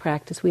 samatha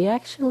practice, we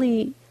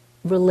actually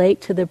relate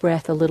to the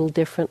breath a little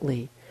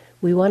differently.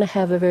 We want to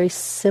have a very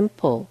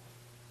simple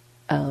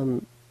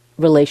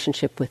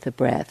relationship with the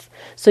breath.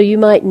 So you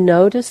might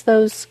notice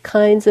those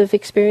kinds of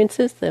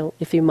experiences.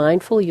 If you're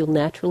mindful, you'll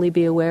naturally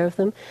be aware of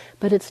them,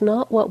 but it's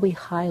not what we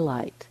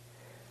highlight.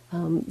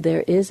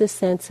 There is a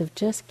sense of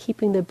just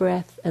keeping the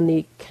breath and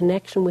the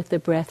connection with the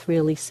breath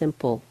really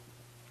simple.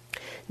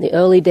 In the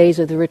early days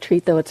of the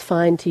retreat, though, it's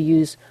fine to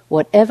use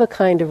whatever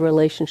kind of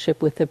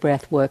relationship with the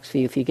breath works for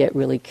you. If you get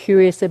really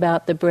curious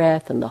about the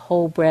breath and the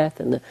whole breath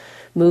and the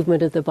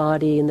movement of the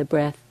body and the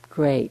breath,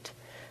 great.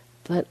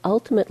 But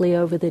ultimately,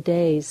 over the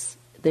days,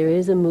 there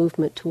is a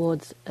movement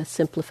towards a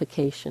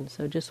simplification.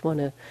 So just want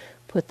to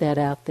put that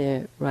out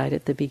there right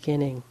at the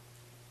beginning.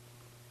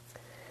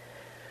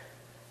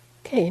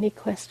 Okay, any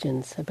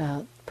questions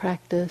about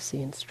practice,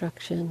 the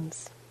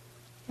instructions?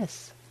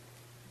 Yes? I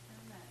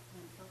found that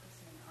when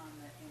focusing on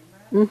the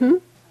in-breath,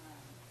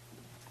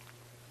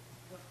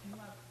 what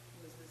came up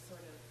was this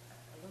sort of,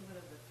 a little bit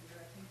of the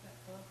fear, I think, that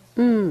Philip was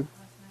talking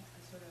about last night. I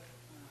sort of,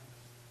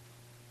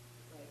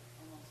 like,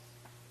 almost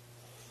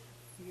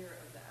fear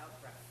of the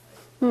out-breath,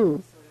 like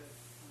sort of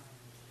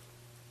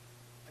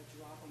a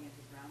dropping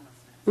into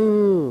groundlessness.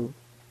 And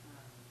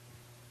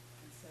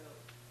so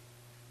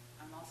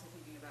I'm also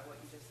thinking about what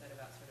you just said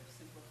about sort of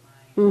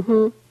simplifying,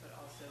 but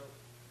also,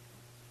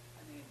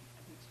 I mean,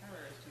 I think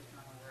terror is too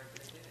strong a word,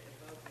 but it did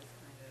evoke this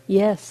kind of fear.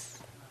 Yes.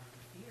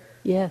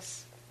 I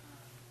guess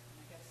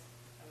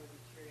I would be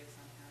curious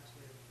on how to,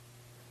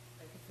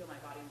 I could feel my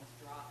body almost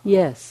drop.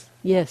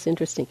 Yes,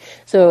 interesting.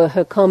 So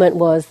her comment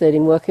was that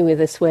in working with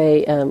this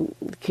way,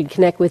 could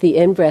connect with the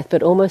in-breath,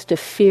 but almost a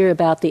fear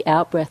about the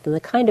out-breath and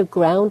the kind of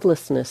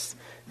groundlessness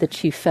that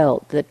she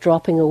felt, that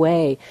dropping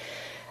away.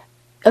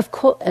 Of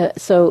course,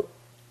 so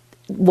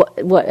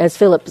what as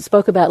Philip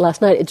spoke about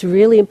last night, it's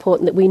really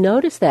important that we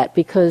notice that,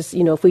 because,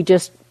 if we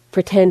just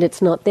pretend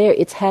it's not there,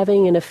 it's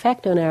having an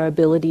effect on our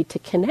ability to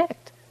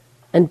connect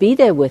and be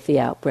there with the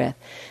out-breath.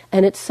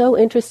 And it's so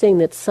interesting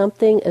that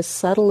something as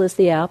subtle as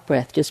the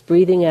out-breath, just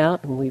breathing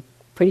out, and we're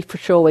pretty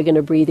sure we're going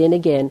to breathe in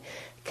again,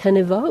 can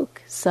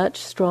evoke such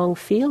strong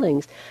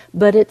feelings.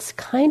 But it's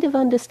kind of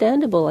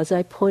understandable, as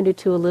I pointed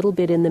to a little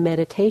bit in the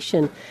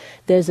meditation.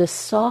 There's a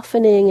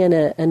softening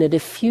and a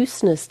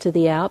diffuseness to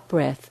the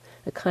out-breath,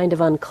 a kind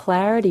of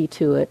unclarity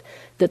to it,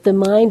 that the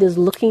mind is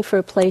looking for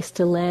a place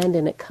to land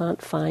and it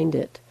can't find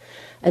it.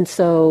 And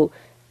so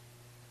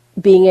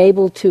being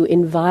able to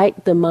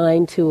invite the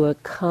mind to a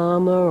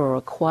calmer or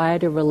a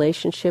quieter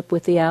relationship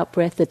with the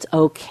out-breath that's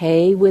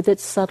okay with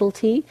its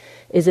subtlety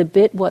is a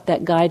bit what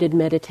that guided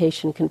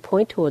meditation can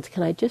point towards.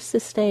 Can I just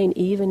sustain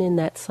even in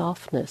that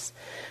softness?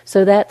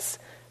 So that's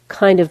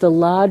kind of the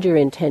larger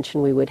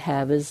intention we would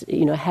have is,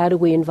 how do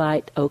we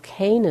invite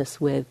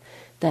okayness with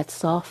that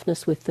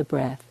softness with the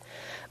breath?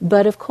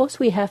 But of course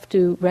we have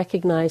to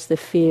recognize the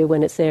fear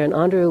when it's there. And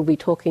Andrea will be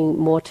talking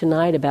more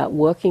tonight about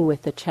working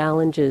with the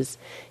challenges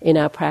in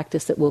our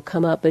practice that will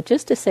come up. But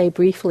just to say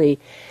briefly,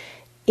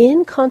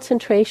 in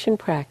concentration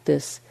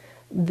practice,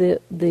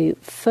 the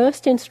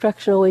first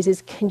instruction always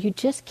is, can you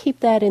just keep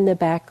that in the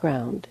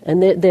background?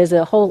 And there's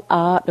a whole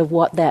art of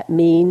what that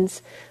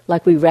means.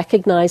 Like, we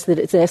recognize that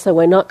it's there, so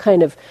we're not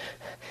kind of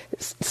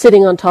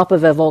sitting on top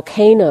of a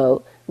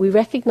volcano. We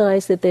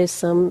recognize that there's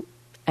some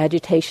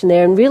agitation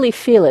there and really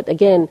feel it.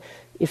 Again,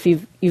 if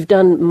you've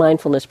done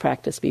mindfulness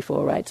practice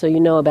before, right? So you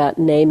know about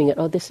naming it.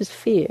 Oh, this is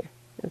fear.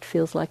 It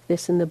feels like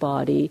this in the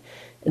body.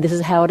 This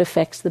is how it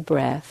affects the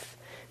breath.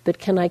 But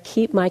can I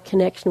keep my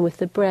connection with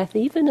the breath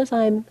even as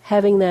I'm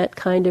having that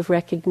kind of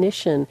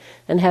recognition,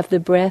 and have the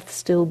breath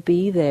still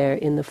be there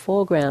in the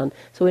foreground?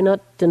 So we're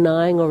not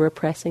denying or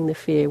repressing the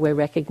fear, we're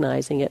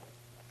recognizing it.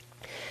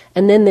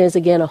 And then there's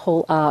again a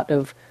whole art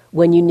of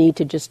when you need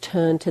to just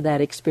turn to that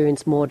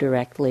experience more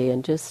directly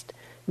and just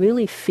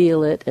really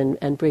feel it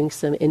and bring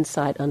some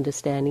insight,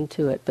 understanding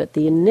to it. But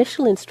the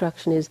initial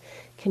instruction is,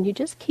 can you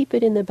just keep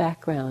it in the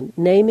background,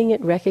 naming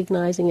it,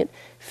 recognizing it,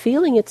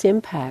 feeling its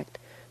impact,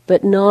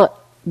 but not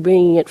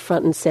bringing it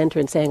front and center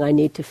and saying, I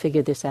need to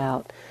figure this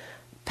out.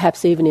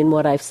 Perhaps even in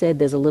what I've said,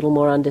 there's a little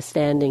more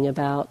understanding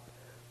about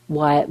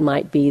why it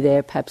might be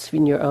there. Perhaps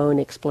in your own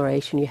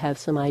exploration you have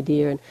some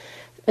idea.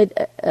 And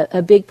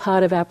a big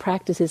part of our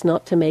practice is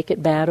not to make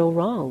it bad or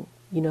wrong.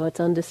 You know, it's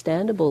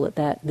understandable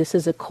that this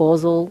is a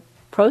causal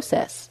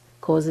process,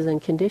 causes and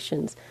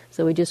conditions.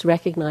 So we just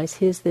recognize,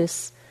 here's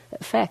this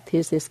effect,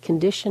 here's this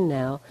condition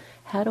now.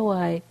 How do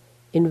I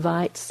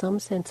invite some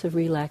sense of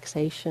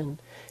relaxation?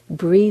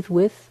 Breathe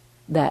with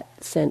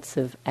that sense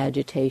of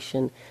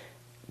agitation.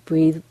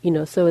 Breathe,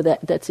 so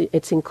that's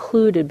it's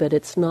included, but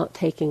it's not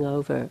taking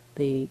over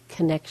the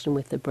connection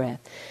with the breath.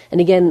 And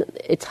again,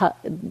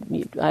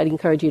 I'd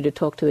encourage you to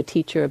talk to a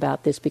teacher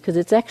about this, because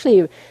it's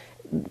actually,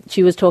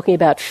 she was talking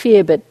about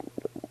fear, but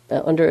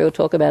Andre will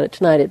talk about it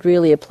tonight. It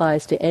really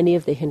applies to any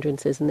of the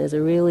hindrances, and there's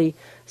a really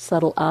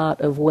subtle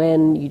art of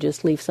when you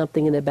just leave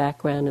something in the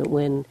background and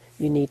when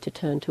you need to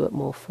turn to it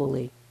more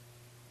fully.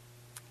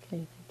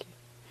 Okay, thank you.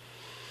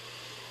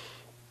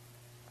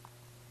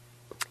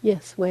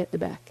 Yes, way at the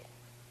back.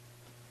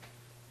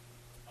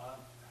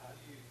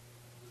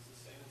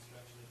 Does the same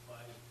instruction apply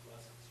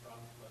to strong,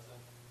 pleasant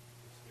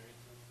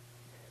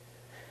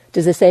experiences?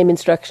 Does the same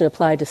instruction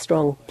apply to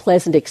strong,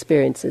 pleasant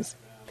experiences?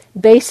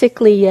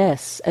 Basically,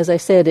 yes. As I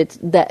said, it's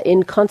that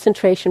in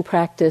concentration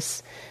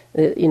practice,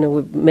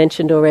 we've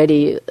mentioned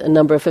already, a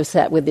number of us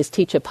sat with this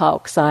teacher,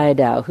 Pauk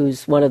Sayadaw,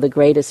 who's one of the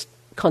greatest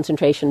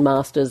concentration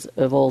masters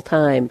of all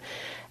time.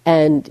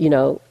 And,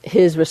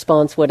 his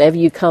response, whatever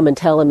you come and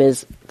tell him,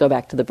 is, go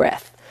back to the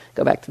breath.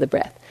 Go back to the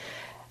breath.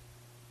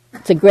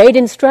 It's a great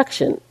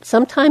instruction.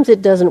 Sometimes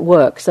it doesn't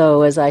work.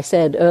 So, as I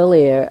said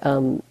earlier,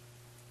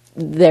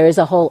 there is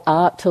a whole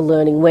art to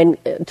learning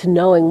to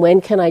knowing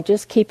when can I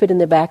just keep it in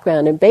the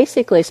background. And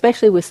basically,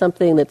 especially with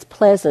something that's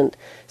pleasant,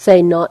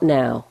 say, not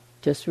now.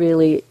 Just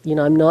really,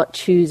 I'm not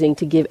choosing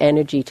to give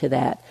energy to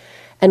that.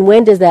 And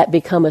when does that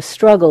become a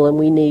struggle and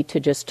we need to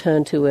just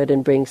turn to it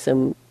and bring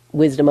some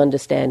wisdom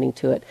understanding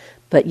to it?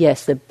 But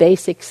yes, the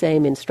basic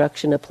same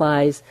instruction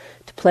applies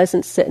to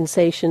pleasant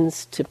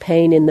sensations, to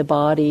pain in the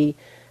body.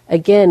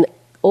 Again,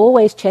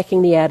 always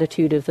checking the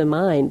attitude of the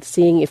mind,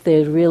 seeing if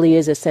there really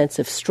is a sense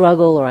of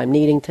struggle, or I'm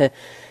needing to,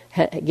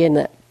 again,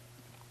 that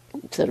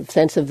sort of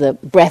sense of the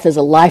breath as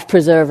a life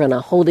preserver and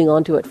I'm holding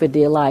on to it for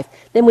dear life.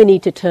 Then we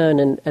need to turn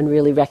and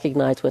really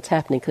recognize what's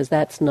happening, because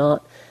that's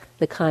not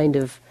the kind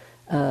of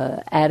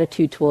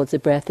attitude towards the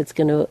breath that's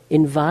going to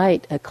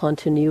invite a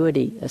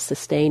continuity, a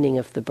sustaining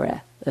of the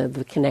breath,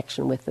 the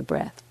connection with the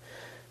breath.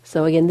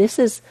 So again, this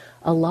is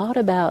a lot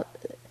about,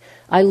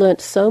 I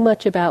learnt so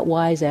much about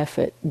wise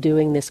effort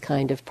doing this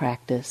kind of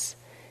practice,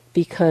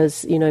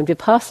 because, in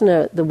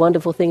Vipassana, the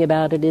wonderful thing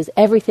about it is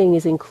everything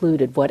is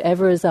included.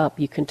 Whatever is up,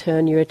 you can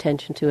turn your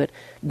attention to it.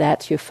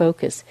 That's your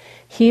focus.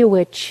 Here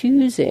we're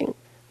choosing,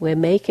 we're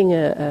making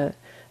a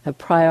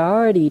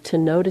priority to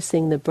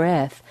noticing the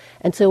breath.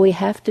 And so we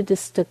have to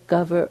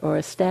discover or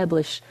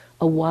establish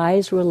a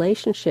wise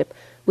relationship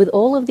with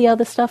all of the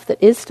other stuff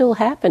that is still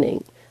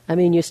happening. I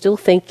mean, you're still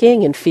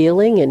thinking and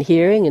feeling and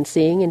hearing and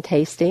seeing and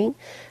tasting.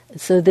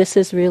 So this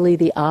is really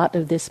the art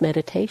of this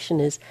meditation,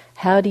 is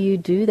how do you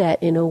do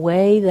that in a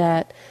way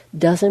that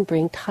doesn't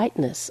bring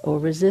tightness or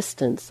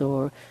resistance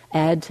or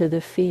add to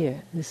the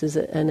fear. This is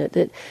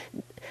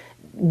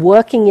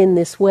working in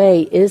this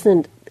way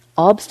isn't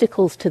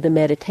obstacles to the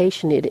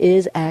meditation. It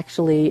is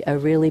actually a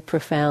really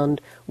profound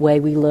way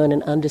we learn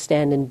and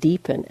understand and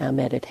deepen our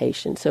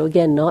meditation. So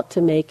again, not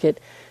to make it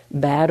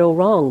bad or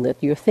wrong that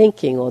you're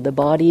thinking or the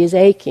body is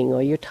aching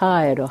or you're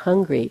tired or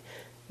hungry.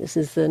 This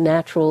is the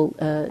natural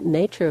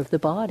nature of the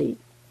body.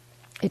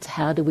 It's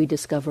how do we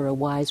discover a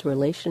wise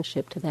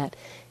relationship to that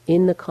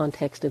in the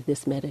context of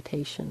this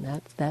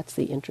meditation. That's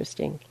the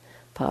interesting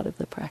part of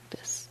the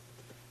practice.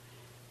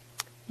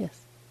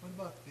 Yes? What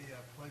about the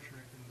pleasure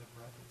in the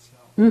breath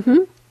itself?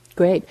 Mm-hmm.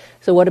 Great.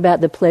 So what about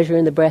the pleasure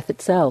in the breath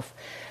itself?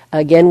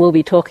 Again, we'll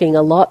be talking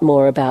a lot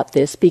more about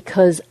this,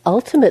 because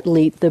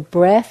ultimately the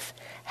breath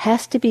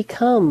has to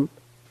become,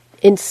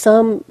 in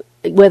some,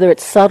 whether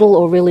it's subtle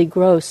or really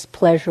gross,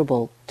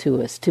 pleasurable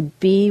to us, to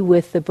be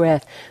with the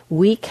breath.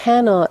 We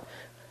cannot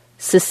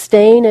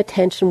sustain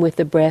attention with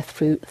the breath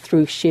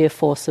through sheer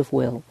force of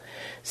will.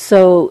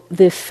 So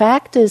the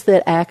factors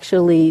that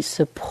actually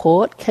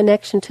support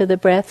connection to the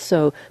breath,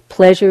 so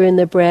pleasure in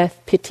the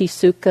breath, piti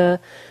sukha,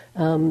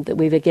 that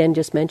we've again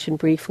just mentioned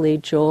briefly,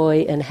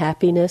 joy and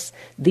happiness,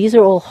 these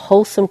are all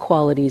wholesome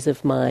qualities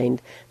of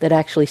mind that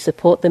actually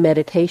support the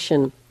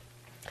meditation.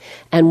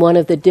 And one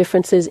of the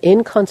differences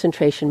in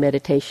concentration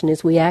meditation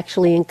is we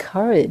actually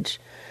encourage,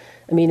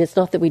 I mean, it's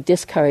not that we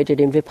discourage it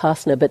in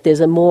Vipassana, but there's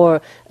a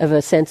more of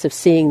a sense of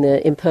seeing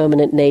the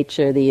impermanent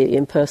nature, the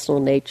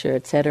impersonal nature,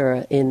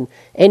 etc., in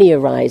any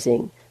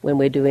arising when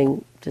we're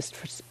doing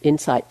just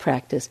insight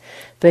practice.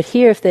 But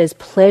here, if there's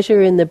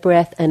pleasure in the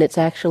breath and it's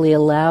actually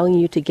allowing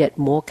you to get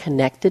more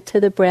connected to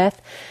the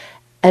breath,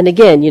 and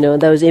again,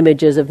 those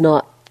images of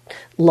not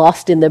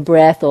lost in the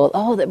breath or,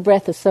 oh, the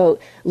breath is so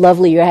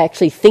lovely, you're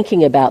actually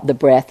thinking about the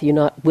breath, you're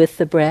not with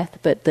the breath,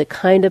 but the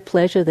kind of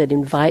pleasure that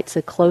invites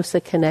a closer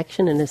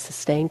connection and a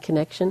sustained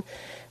connection,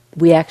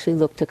 we actually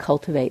look to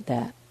cultivate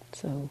that.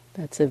 So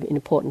that's an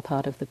important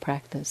part of the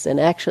practice. And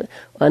actually,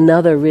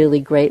 another really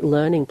great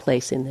learning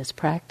place in this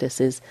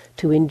practice is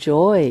to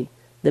enjoy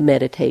the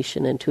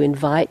meditation and to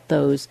invite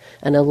those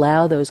and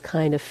allow those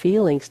kind of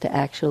feelings to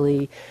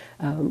actually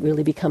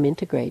really become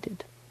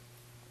integrated.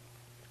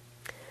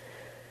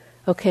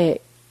 Okay,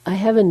 I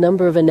have a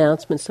number of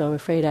announcements, so I'm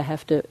afraid I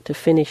have to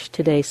finish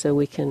today so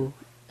we can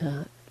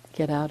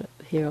get out of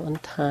here on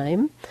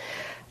time.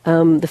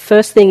 The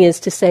first thing is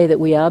to say that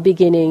we are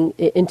beginning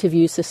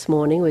interviews this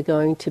morning. We're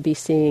going to be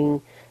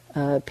seeing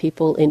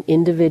people in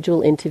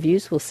individual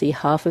interviews. We'll see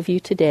half of you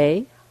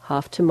today,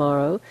 half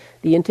tomorrow.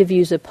 The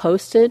interviews are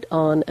posted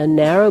on a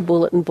narrow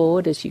bulletin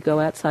board as you go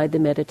outside the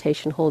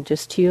meditation hall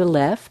just to your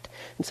left.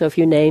 And so if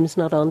your name's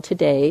not on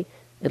today,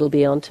 it'll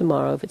be on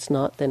tomorrow. If it's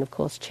not, then of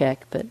course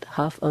check, but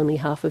only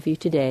half of you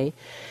today.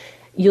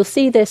 You'll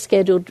see they're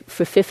scheduled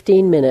for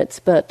 15 minutes,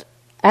 but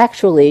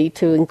actually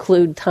to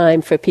include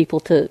time for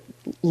people to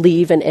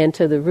leave and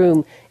enter the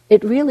room,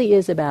 it really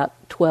is about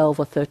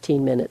 12 or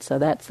 13 minutes. So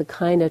that's the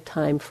kind of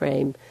time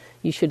frame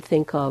you should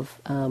think of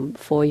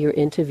for your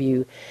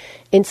interview.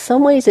 In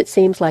some ways it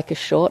seems like a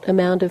short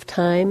amount of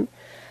time,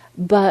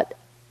 but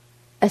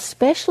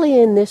especially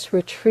in this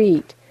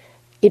retreat,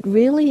 it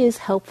really is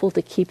helpful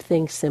to keep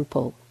things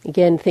simple.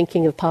 Again,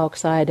 thinking of Paul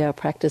Sayadaw,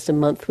 practiced a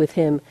month with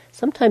him,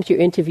 sometimes your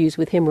interviews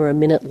with him were a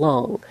minute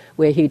long,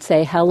 where he'd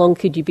say, how long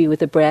could you be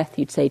with a breath?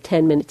 You'd say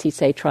 10 minutes, he'd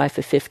say, try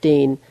for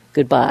 15,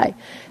 goodbye.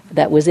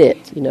 That was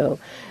it,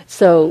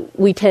 So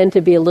we tend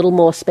to be a little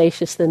more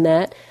spacious than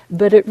that,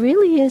 but it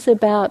really is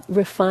about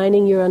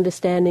refining your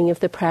understanding of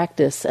the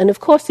practice. And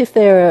of course, if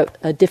there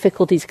are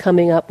difficulties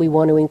coming up, we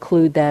want to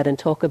include that and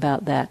talk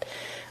about that.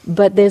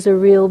 But there's a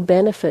real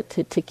benefit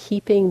to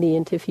keeping the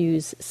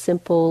interviews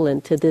simple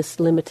and to this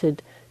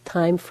limited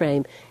time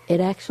frame.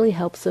 It actually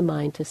helps the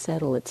mind to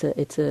settle. It's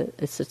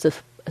a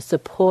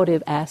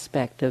supportive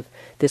aspect of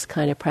this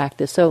kind of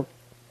practice. So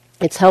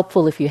it's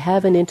helpful if you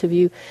have an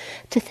interview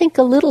to think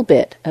a little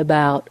bit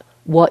about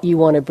what you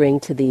want to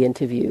bring to the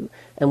interview.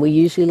 And we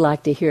usually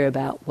like to hear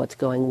about what's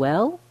going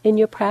well in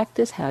your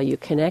practice, how you're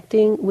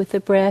connecting with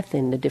the breath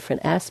in the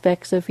different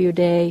aspects of your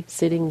day,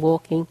 sitting,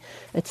 walking,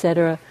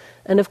 etc.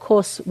 And of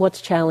course, what's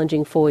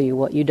challenging for you,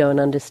 what you don't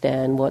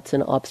understand, what's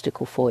an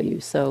obstacle for you.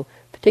 So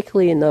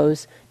particularly in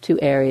those two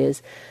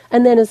areas.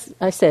 And then, as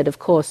I said, of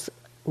course,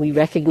 we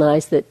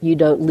recognize that you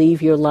don't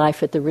leave your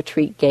life at the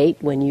retreat gate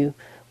when you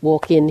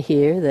walk in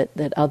here,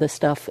 that other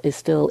stuff is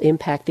still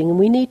impacting. And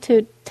we need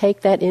to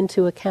take that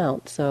into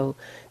account. So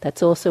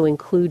that's also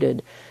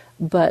included.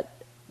 But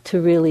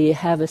to really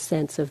have a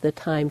sense of the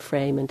time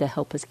frame and to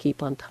help us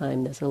keep on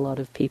time, there's a lot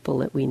of people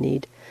that we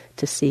need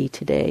to see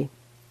today.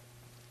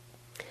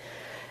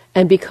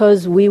 And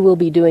because we will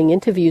be doing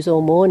interviews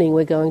all morning,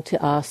 we're going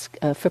to ask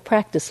for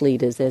practice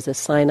leaders. There's a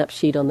sign-up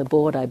sheet on the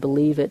board. I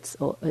believe it's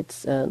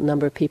a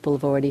number of people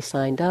have already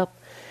signed up.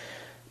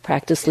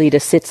 Practice leader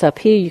sits up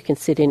here. You can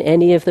sit in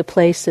any of the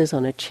places,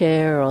 on a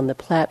chair or on the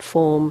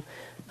platform.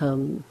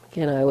 Again,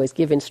 I always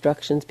give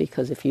instructions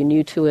because if you're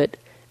new to it,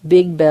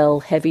 big bell,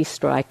 heavy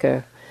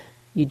striker,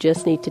 you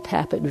just need to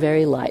tap it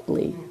very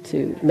lightly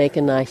to make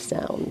a nice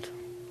sound.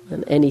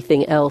 And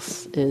anything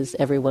else is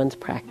everyone's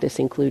practice,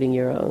 including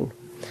your own.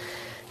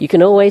 You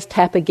can always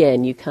tap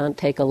again. You can't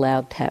take a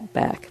loud tap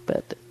back,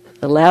 but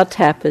a loud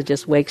tap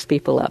just wakes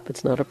people up.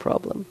 It's not a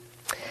problem.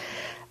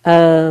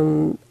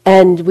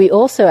 And we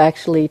also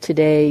actually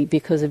today,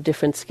 because of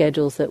different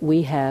schedules that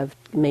we have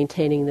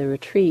maintaining the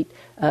retreat,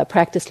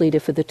 practice leader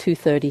for the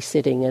 2:30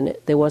 sitting, and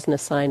there wasn't a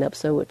sign up.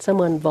 So would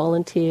someone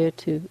volunteer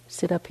to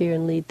sit up here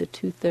and lead the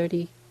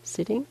 2:30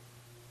 sitting?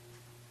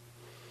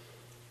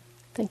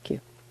 Thank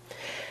you.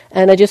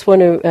 And I just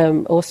want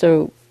to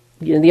also,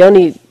 the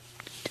only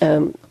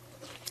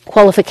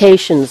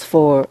qualifications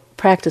for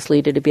practice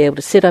leader to be able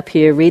to sit up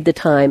here, read the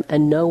time,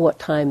 and know what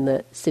time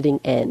the sitting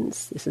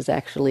ends. This is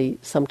actually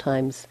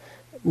sometimes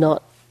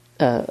not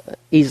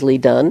easily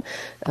done,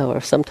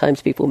 or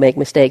sometimes people make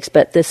mistakes.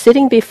 But the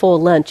sitting before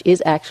lunch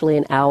is actually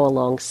an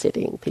hour-long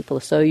sitting. People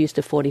are so used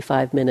to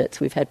 45 minutes.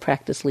 We've had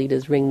practice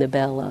leaders ring the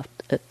bell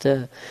at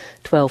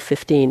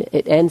 12:15.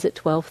 It ends at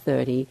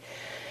 12:30.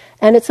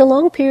 And it's a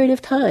long period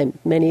of time.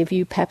 Many of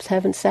you perhaps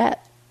haven't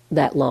sat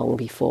that long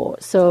before.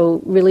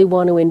 So really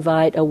want to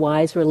invite a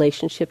wise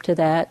relationship to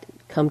that.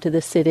 Come to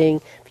the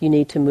sitting. If you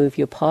need to move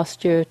your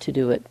posture, to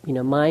do it,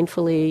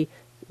 mindfully,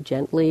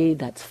 gently,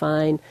 that's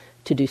fine.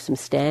 To do some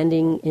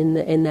standing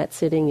in that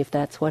sitting, if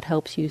that's what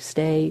helps you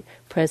stay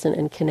present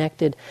and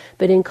connected.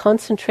 But in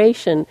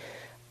concentration,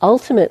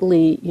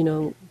 ultimately,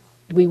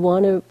 we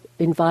want to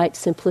invite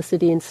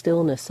simplicity and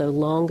stillness. So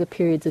longer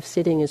periods of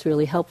sitting is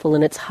really helpful,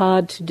 and it's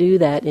hard to do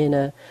that in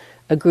a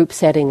group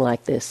setting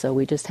like this. So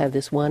we just have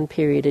this one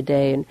period a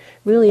day, and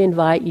really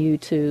invite you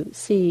to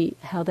see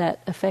how that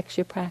affects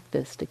your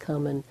practice, to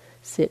come and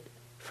sit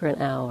for an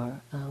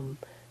hour.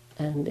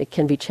 And it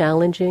can be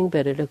challenging,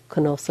 but it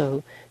can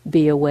also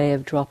be a way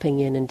of dropping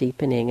in and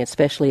deepening,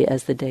 especially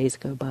as the days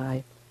go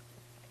by.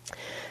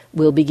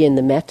 We'll begin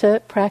the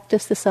metta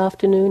practice this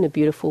afternoon, a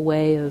beautiful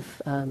way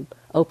of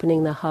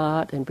opening the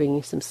heart and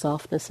bringing some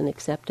softness and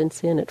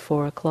acceptance in at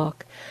 4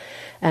 o'clock.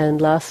 And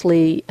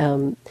lastly,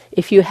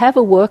 if you have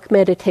a work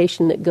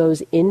meditation that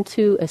goes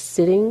into a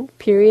sitting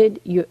period,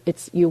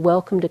 you're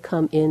welcome to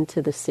come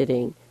into the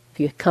sitting if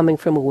you're coming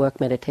from a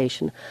work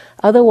meditation.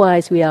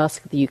 Otherwise, we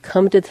ask that you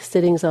come to the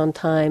sittings on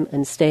time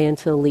and stay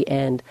until the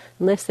end,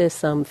 unless there's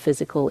some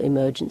physical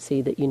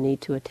emergency that you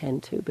need to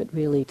attend to. But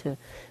really, to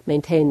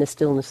maintain the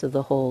stillness of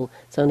the whole,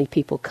 it's only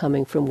people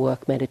coming from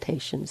work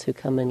meditations who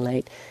come in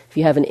late. If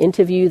you have an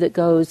interview that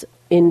goes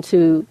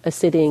into a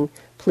sitting,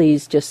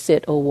 please just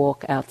sit or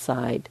walk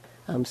outside,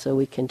 so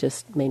we can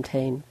just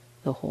maintain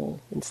the whole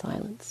in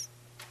silence.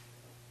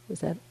 Is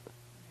that?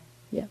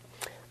 Yeah.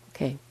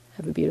 Okay.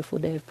 Have a beautiful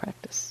day of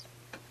practice.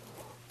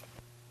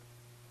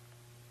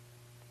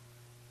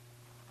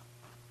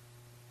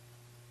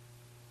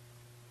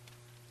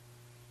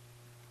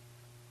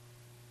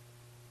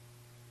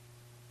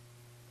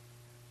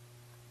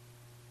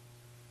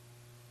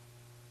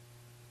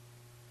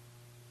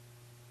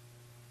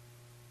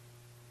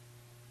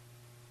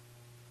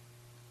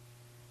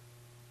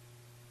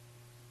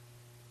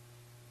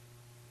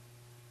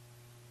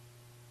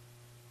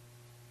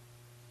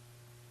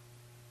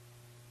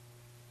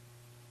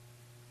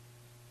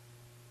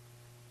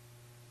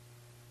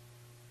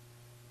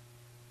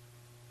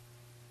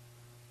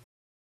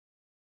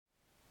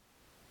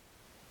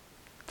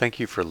 Thank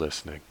you for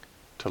listening.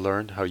 To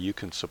learn how you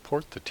can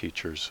support the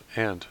teachers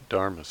and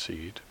Dharma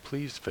Seed,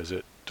 please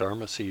visit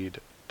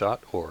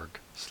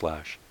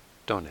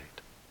dharmaseed.org/donate.